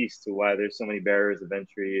big piece to why there's so many barriers of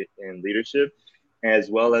entry in leadership,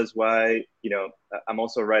 as well as why, I'm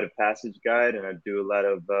also a rite of passage guide, and I do a lot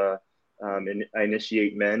of, I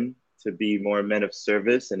initiate men to be more men of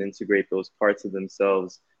service and integrate those parts of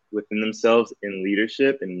themselves within themselves in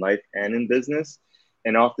leadership, in life, and in business.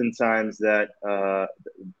 And oftentimes that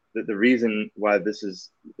the reason why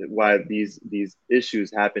these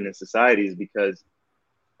issues happen in society is because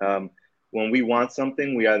when we want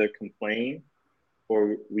something, we either complain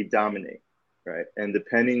or we dominate, right? And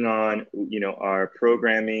depending on our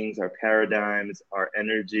programmings, our paradigms, our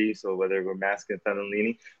energy, so whether we're masculine, feminine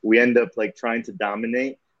leaning, we end up like trying to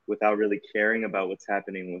dominate without really caring about what's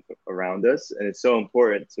happening around us. And it's so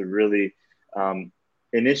important to really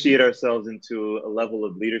initiate ourselves into a level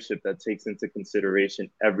of leadership that takes into consideration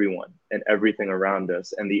everyone and everything around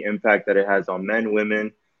us, and the impact that it has on men,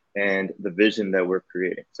 women, and the vision that we're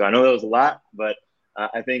creating. So I know that was a lot, but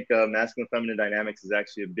I think masculine feminine dynamics is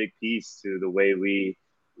actually a big piece to the way we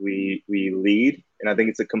lead, and I think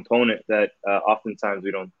it's a component that oftentimes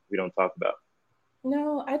we don't talk about.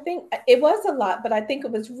 No, I think it was a lot, but I think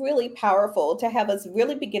it was really powerful to have us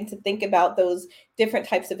really begin to think about those different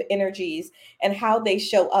types of energies and how they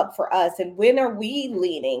show up for us and when are we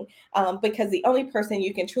leaning? Because the only person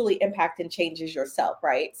you can truly impact and change is yourself,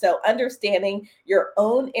 right? So understanding your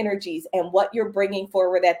own energies and what you're bringing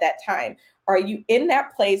forward at that time. Are you in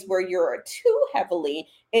that place where you're too heavily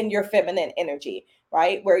in your feminine energy?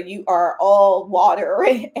 Right, where you are all water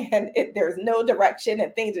and there's no direction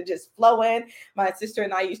and things are just flowing. My sister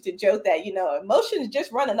and I used to joke that, emotions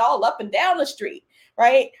just running all up and down the street,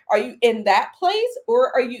 right? Are you in that place,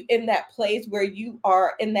 or are you in that place where you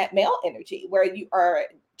are in that male energy, where you are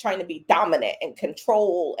trying to be dominant and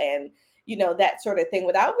control and, that sort of thing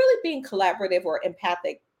without really being collaborative or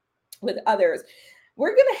empathic with others?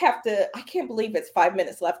 We're going to have to, I can't believe it's 5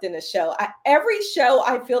 minutes left in the show. Every show,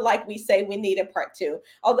 I feel like we say we need a part two.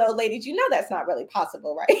 Although, ladies, that's not really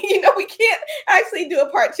possible, right? We can't actually do a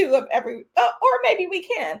part two of every, or maybe we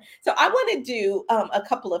can. So I want to do a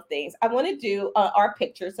couple of things. I want to do our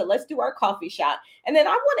picture. So let's do our coffee shot. And then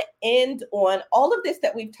I want to end on all of this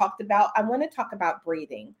that we've talked about. I want to talk about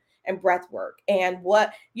breathing and breath work and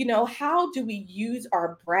how do we use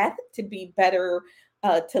our breath to be better,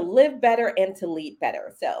 to live better and to lead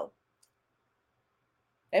better. So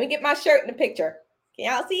let me get my shirt in the picture. Can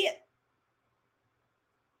y'all see it?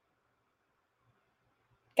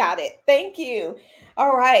 Got it. Thank you.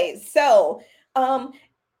 All right. So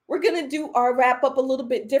we're going to do our wrap up a little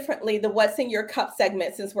bit differently, the What's in Your Cup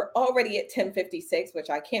segment, since we're already at 10:56, which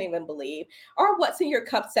I can't even believe. Our What's in Your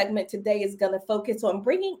Cup segment today is going to focus on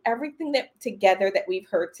bringing everything together that we've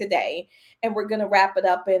heard today. And we're going to wrap it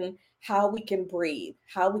up in how we can breathe,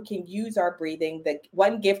 how we can use our breathing, the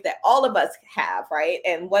one gift that all of us have, right?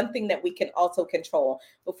 And one thing that we can also control.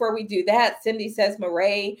 Before we do that, Cindy says,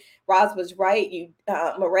 Marae, Roz was right.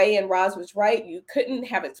 Marae and Roz was right. You couldn't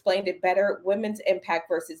have explained it better. Women's impact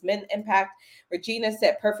versus men impact. Regina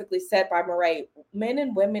said, perfectly said by Marae, men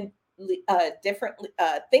and women differently,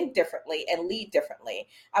 think differently and lead differently.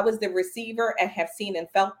 I was the receiver and have seen and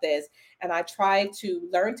felt this, and I try to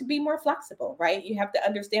learn to be more flexible, right? You have to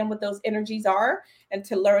understand what those energies are and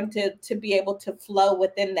to learn to be able to flow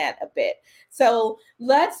within that a bit. So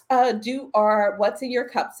let's do our What's in Your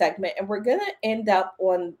Cup segment, and we're going to end up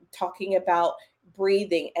on talking about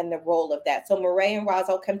breathing and the role of that. So Marae and Roz,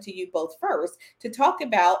 I'll come to you both first to talk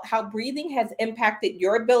about how breathing has impacted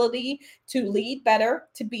your ability to lead better,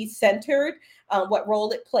 to be centered, what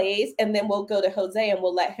role it plays. And then we'll go to Jose and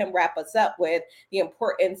we'll let him wrap us up with the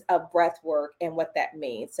importance of breath work and what that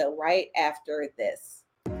means. So right after this.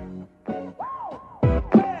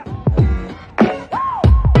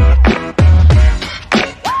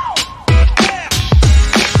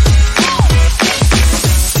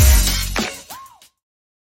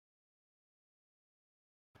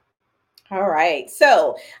 All right.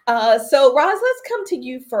 So Roz, let's come to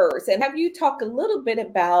you first and have you talk a little bit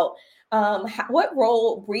about what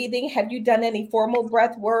role breathing, have you done any formal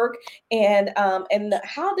breath work, and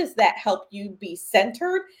how does that help you be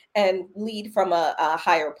centered and lead from a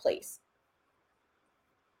higher place?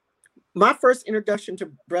 My first introduction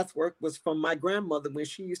to breath work was from my grandmother when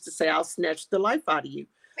she used to say, I'll snatch the life out of you.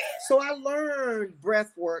 So I learned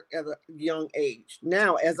breath work at a young age.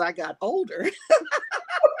 Now, as I got older,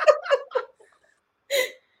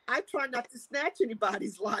 I try not to snatch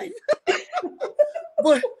anybody's life.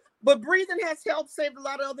 but breathing has helped save a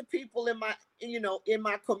lot of other people in my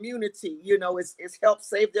community. It's helped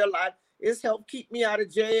save their life. It's helped keep me out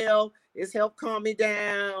of jail. It's helped calm me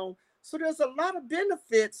down. So there's a lot of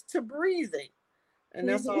benefits to breathing. And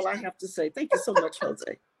that's all I have to say. Thank you so much,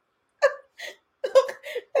 Jose.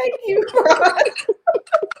 Thank you, Ron.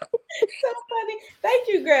 So funny. Thank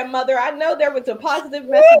you, grandmother. I know there was a positive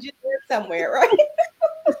message in there somewhere, right?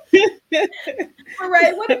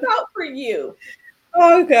 Marae, what about for you?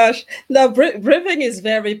 Oh gosh, now breathing is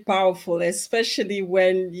very powerful, especially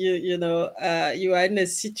when you are in a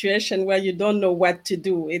situation where you don't know what to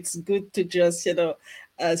do. It's good to just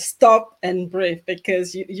stop and breathe,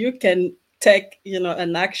 because you can take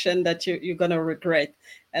an action that you're gonna regret.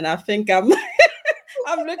 And I think I'm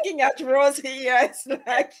I'm looking at Rose here. It's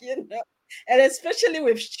like and especially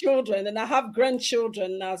with children, and I have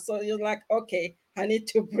grandchildren now, so you're like, okay, I need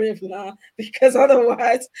to breathe now, because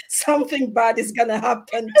otherwise something bad is gonna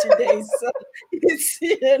happen today. So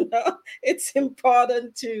it's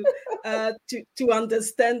important to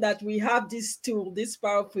understand that we have this tool, this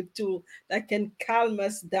powerful tool that can calm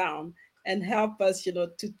us down and help us,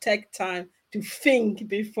 to take time to think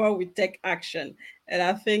before we take action. And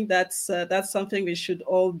I think that's something we should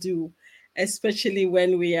all do, especially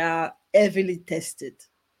when we are heavily tested.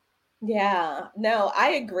 Yeah, no,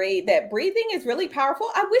 I agree that breathing is really powerful.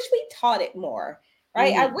 I wish we taught it more,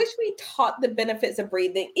 right? I Mhm. wish we taught the benefits of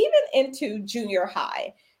breathing even into junior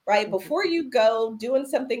high, right? Mhm. Before you go doing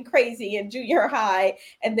something crazy in junior high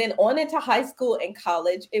and then on into high school and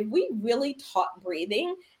college, if we really taught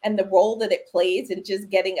breathing and the role that it plays in just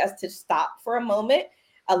getting us to stop for a moment,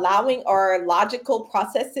 allowing our logical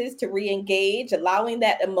processes to re-engage, allowing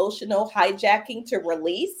that emotional hijacking to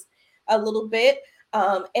release a little bit.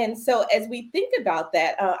 And so, as we think about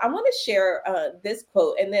that, I want to share this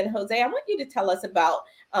quote. And then, Jose, I want you to tell us about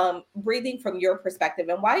breathing from your perspective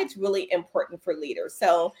and why it's really important for leaders.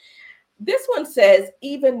 So, this one says,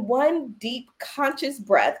 even one deep conscious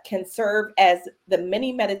breath can serve as the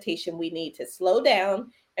mini meditation we need to slow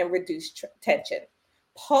down and reduce tension.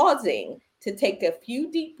 Pausing to take a few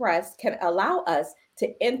deep breaths can allow us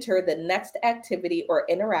to enter the next activity or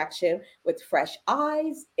interaction with fresh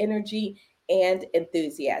eyes, energy, and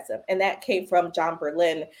enthusiasm. And that came from John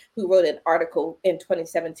Berlin, who wrote an article in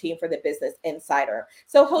 2017 for the Business Insider.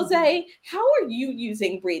 So, Mhm. Jose, how are you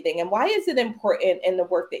using breathing and why is it important in the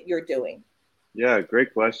work that you're doing? Yeah,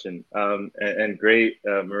 great question. And great,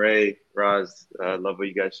 Murray, Roz, love what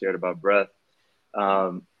you guys shared about breath.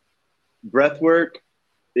 Um, Breath work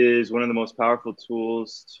is one of the most powerful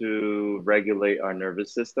tools to regulate our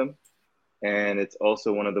nervous system. And it's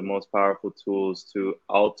also one of the most powerful tools to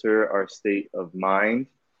alter our state of mind,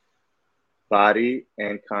 body,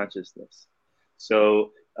 and consciousness.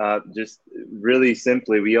 So, just really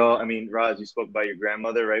simply, we all, I mean, Raj, you spoke about your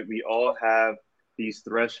grandmother, right? We all have these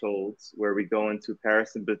thresholds where we go into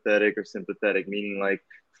parasympathetic or sympathetic, meaning like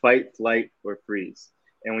fight, flight, or freeze.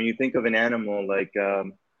 And when you think of an animal like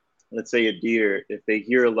let's say a deer, if they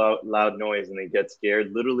hear a loud noise and they get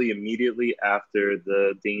scared, literally immediately after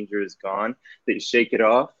the danger is gone, they shake it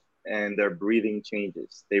off and their breathing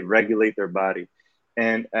changes. They regulate their body.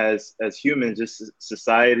 And as humans, just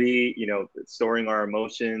society, you know, storing our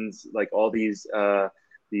emotions, like all these uh,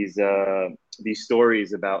 these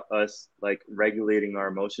stories about us like regulating our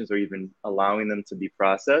emotions or even allowing them to be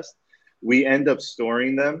processed, we end up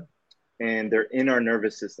storing them and they're in our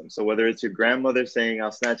nervous system. So whether it's your grandmother saying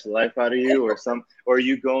I'll snatch the life out of you or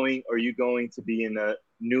you going to be in a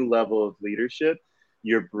new level of leadership,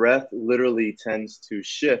 your breath literally tends to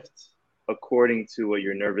shift according to what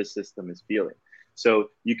your nervous system is feeling. So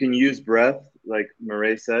you can use breath, like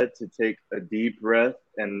Murray said, to take a deep breath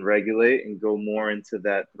and regulate and go more into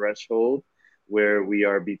that threshold where we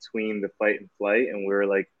are between the fight and flight and we're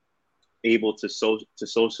like able to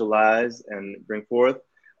socialize and bring forth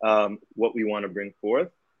what we want to bring forth.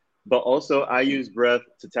 But also, I use breath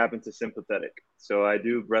to tap into sympathetic. So I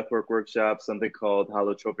do breathwork workshops, something called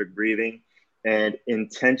holotropic breathing, and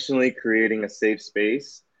intentionally creating a safe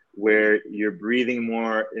space where you're breathing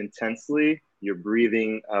more intensely, you're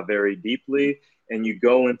breathing very deeply, and you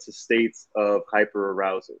go into states of hyper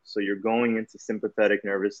arousal. So you're going into sympathetic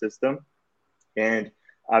nervous system, and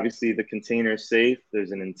obviously the container is safe.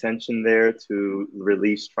 There's an intention there to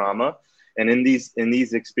release trauma. And in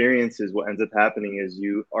these experiences, what ends up happening is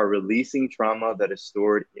you are releasing trauma that is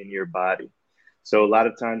stored in your body. So a lot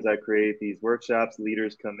of times I create these workshops,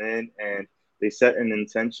 leaders come in and they set an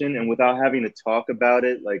intention, and without having to talk about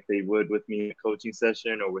it like they would with me in a coaching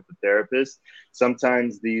session or with a therapist,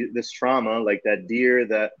 sometimes this trauma, like that deer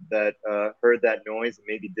that heard that noise and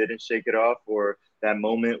maybe didn't shake it off, or that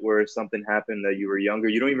moment where something happened that you were younger,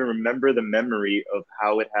 you don't even remember the memory of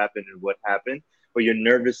how it happened and what happened, but your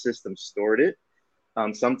nervous system stored it.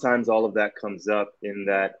 Sometimes all of that comes up in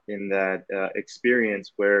that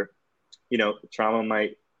experience where trauma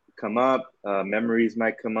might come up, memories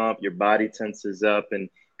might come up, your body tenses up and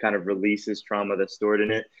kind of releases trauma that's stored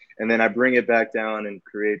in it, and then I bring it back down and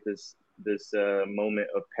create this moment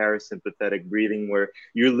of parasympathetic breathing where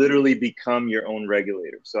you literally become your own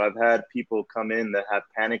regulator. So I've had people come in that have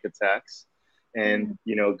panic attacks and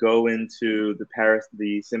go into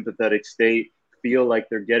the sympathetic state, feel like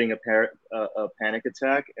they're getting a panic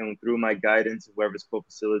attack, and through my guidance, whoever's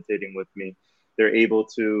co-facilitating with me, they're able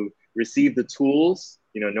to receive the tools.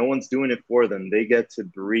 No one's doing it for them. They get to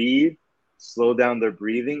breathe, slow down their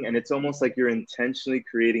breathing, and it's almost like you're intentionally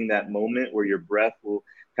creating that moment where your breath will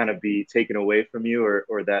kind of be taken away from you,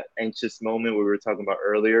 or that anxious moment we were talking about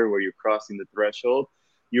earlier where you're crossing the threshold.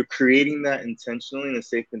 You're creating that intentionally in a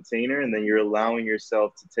safe container, and then you're allowing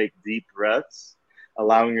yourself to take deep breaths,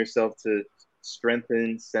 allowing yourself to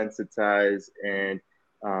strengthen, sensitize, and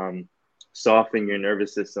soften your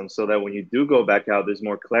nervous system so that when you do go back out, there's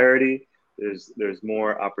more clarity, there's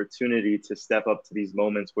more opportunity to step up to these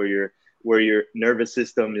moments where your nervous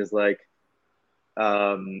system is like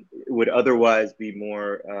would otherwise be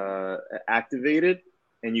more activated,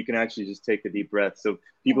 and you can actually just take a deep breath. So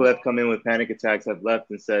people that have come in with panic attacks have left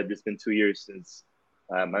and said, it's been 2 years since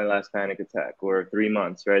my last panic attack, or 3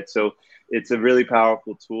 months, right? So it's a really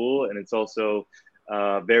powerful tool, and it's also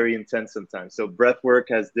very intense sometimes. So breath work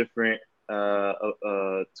has different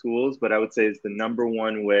tools, but I would say it's the number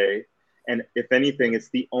one way. And if anything, it's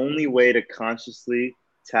the only way to consciously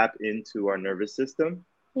tap into our nervous system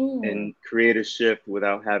and create a shift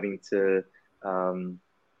without having to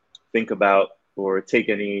think about or take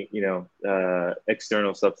any,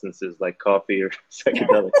 external substances like coffee or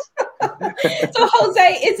psychedelics. So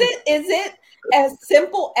Jose, is it as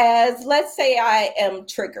simple as, let's say I am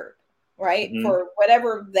triggered, right? Mm-hmm. For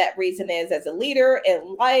whatever that reason is, as a leader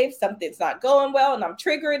in life, something's not going well and I'm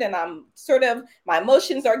triggered and I'm my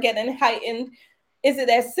emotions are getting heightened. Is it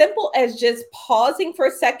as simple as just pausing for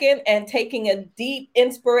a second and taking a deep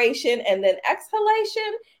inspiration and then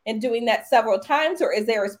exhalation and doing that several times? Or is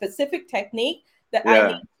there a specific technique that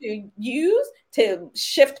I need to use to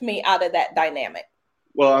shift me out of that dynamic?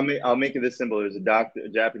 Well, I'll make it this simple. There's a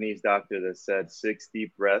Japanese doctor that said 6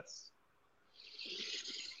 deep breaths.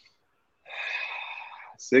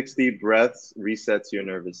 6 deep breaths resets your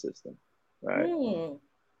nervous system, right?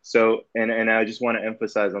 So, and I just want to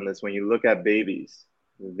emphasize on this. When you look at babies,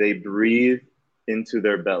 they breathe into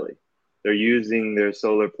their belly. They're using their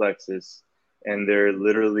solar plexus, and they're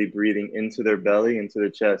literally breathing into their belly, into their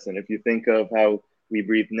chest. And if you think of how we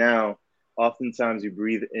breathe now, oftentimes we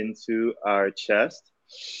breathe into our chest,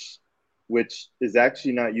 which is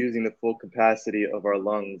actually not using the full capacity of our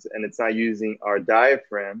lungs. And it's not using our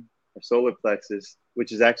diaphragm, our solar plexus,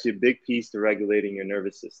 which is actually a big piece to regulating your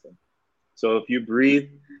nervous system. So if you breathe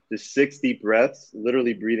just 6 deep breaths,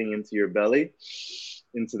 literally breathing into your belly,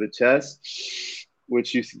 into the chest,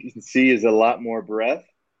 which you can see is a lot more breath.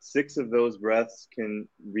 6 of those breaths can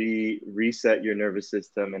reset your nervous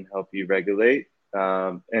system and help you regulate.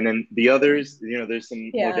 And then the others, there's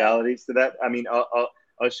some modalities to that. I mean,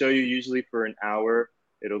 I'll show you. Usually for an hour,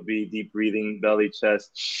 it'll be deep breathing, belly, chest.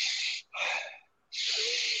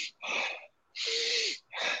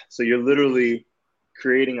 So you're literally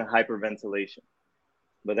creating a hyperventilation,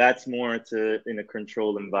 but that's more in a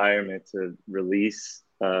controlled environment to release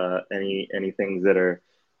any things that are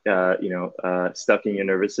stuck in your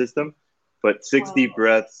nervous system. But 6 deep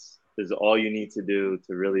breaths is all you need to do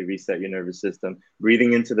to really reset your nervous system.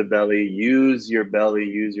 Breathing into the belly, use your belly,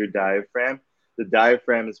 use your diaphragm. The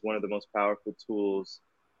diaphragm is one of the most powerful tools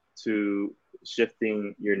to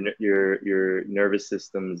shifting your nervous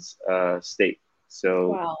system's state.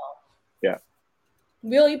 So, yeah.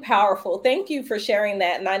 Really powerful. Thank you for sharing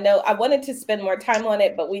that. And I know I wanted to spend more time on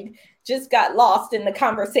it, but we just got lost in the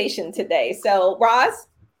conversation today. So, Roz?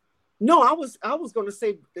 No, I was going to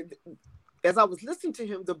say, as I was listening to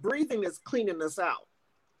him, the breathing is cleaning us out.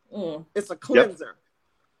 It's a cleanser,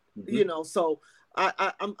 so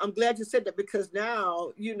I'm glad you said that, because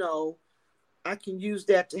now, I can use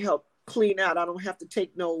that to help clean out. I don't have to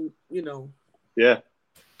take no. Yeah.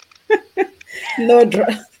 No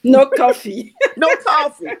coffee. No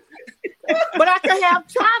coffee. But I can have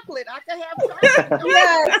chocolate.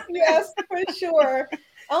 Yes, for sure.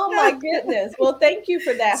 Oh my goodness. Well, thank you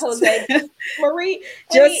for that, Jose. Marie,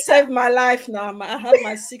 just saved my life now. I have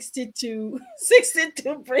my 62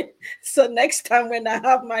 brain. So next time when I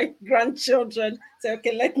have my grandchildren, say,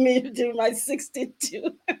 okay, let me do my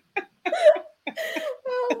 62.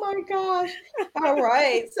 Oh my gosh. All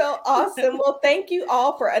right. So awesome. Well, thank you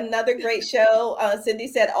all for another great show. Cindy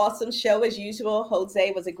said, awesome show as usual.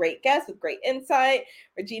 Jose was a great guest with great insight.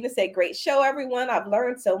 Regina said, great show, everyone. I've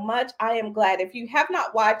learned so much. I am glad. If you have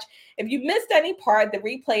not watched, if you missed any part, the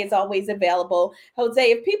replay is always available. Jose,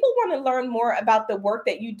 if people want to learn more about the work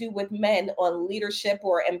that you do with men on leadership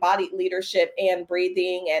or embodied leadership and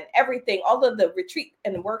breathing and everything, all of the retreat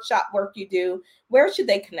and workshop work you do, where should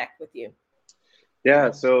they connect with you?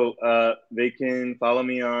 Yeah, so they can follow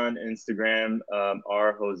me on Instagram,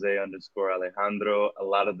 @Jose_Alejandro. A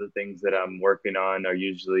lot of the things that I'm working on are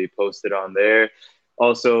usually posted on there.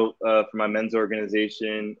 Also, for my men's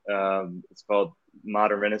organization, it's called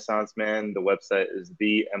Modern Renaissance Man. The website is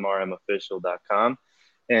themrmofficial.com.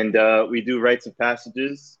 And we do rites of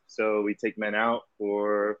passages. So we take men out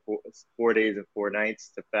for 4 days and 4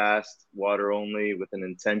 nights to fast, water only, with an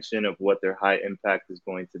intention of what their high impact is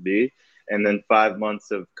going to be. And then 5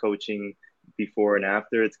 months of coaching before and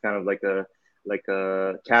after. It's kind of like a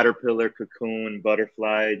caterpillar, cocoon,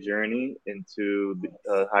 butterfly journey into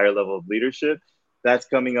a higher level of leadership. That's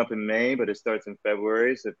coming up in May, but it starts in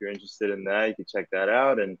February. So if you're interested in that, you can check that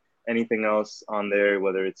out. And anything else on there,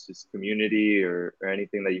 whether it's just community or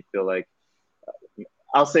anything that you feel like.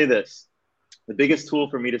 I'll say this. the biggest tool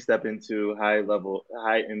for me to step into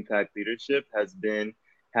high impact leadership has been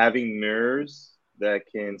having mirrors that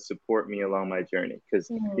can support me along my journey. Because,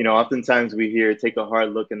 oftentimes we hear, take a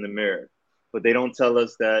hard look in the mirror, but they don't tell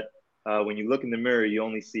us that when you look in the mirror, you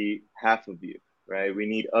only see half of you, right? We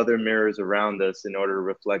need other mirrors around us in order to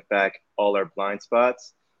reflect back all our blind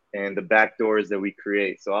spots and the back doors that we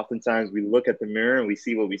create. So oftentimes we look at the mirror and we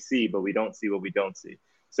see what we see, but we don't see what we don't see.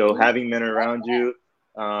 So having men around you,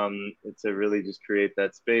 to really just create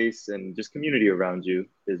that space and just community around you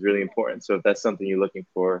is really important. So if that's something you're looking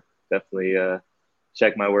for, definitely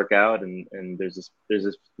check my work out, and there's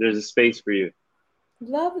a space for you.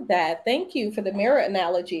 Love that. Thank you for the mirror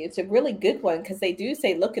analogy. It's a really good one because they do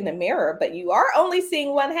say look in the mirror, but you are only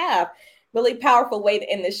seeing one half. Really powerful way to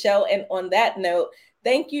end the show. And on that note,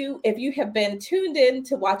 thank you. If you have been tuned in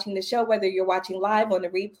to watching the show, whether you're watching live on the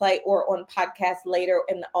replay or on podcast later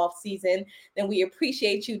in the off season, then we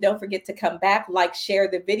appreciate you. Don't forget to come back, like, share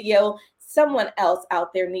the video. Someone else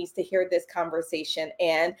out there needs to hear this conversation.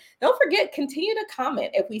 And don't forget, continue to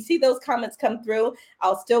comment. If we see those comments come through,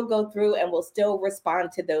 I'll still go through and we'll still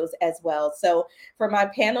respond to those as well. So for my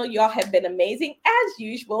panel, y'all have been amazing as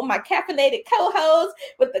usual. My caffeinated co-host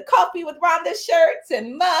with the Coffee with Rhonda shirts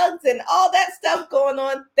and mugs and all that stuff going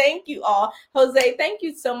on. Thank you all. Jose, thank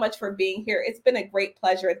you so much for being here. It's been a great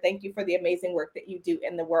pleasure. Thank you for the amazing work that you do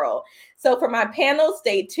in the world. So for my panel,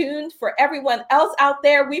 stay tuned. For everyone else out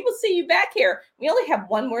there, we will see you back here. We only have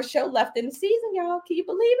one more show left in the season, y'all. Can you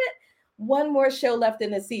believe it? One more show left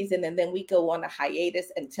in the season, and then we go on a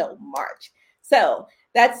hiatus until March. So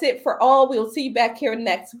that's it for all. We'll see you back here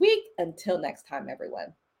next week. Until next time,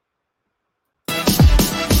 everyone.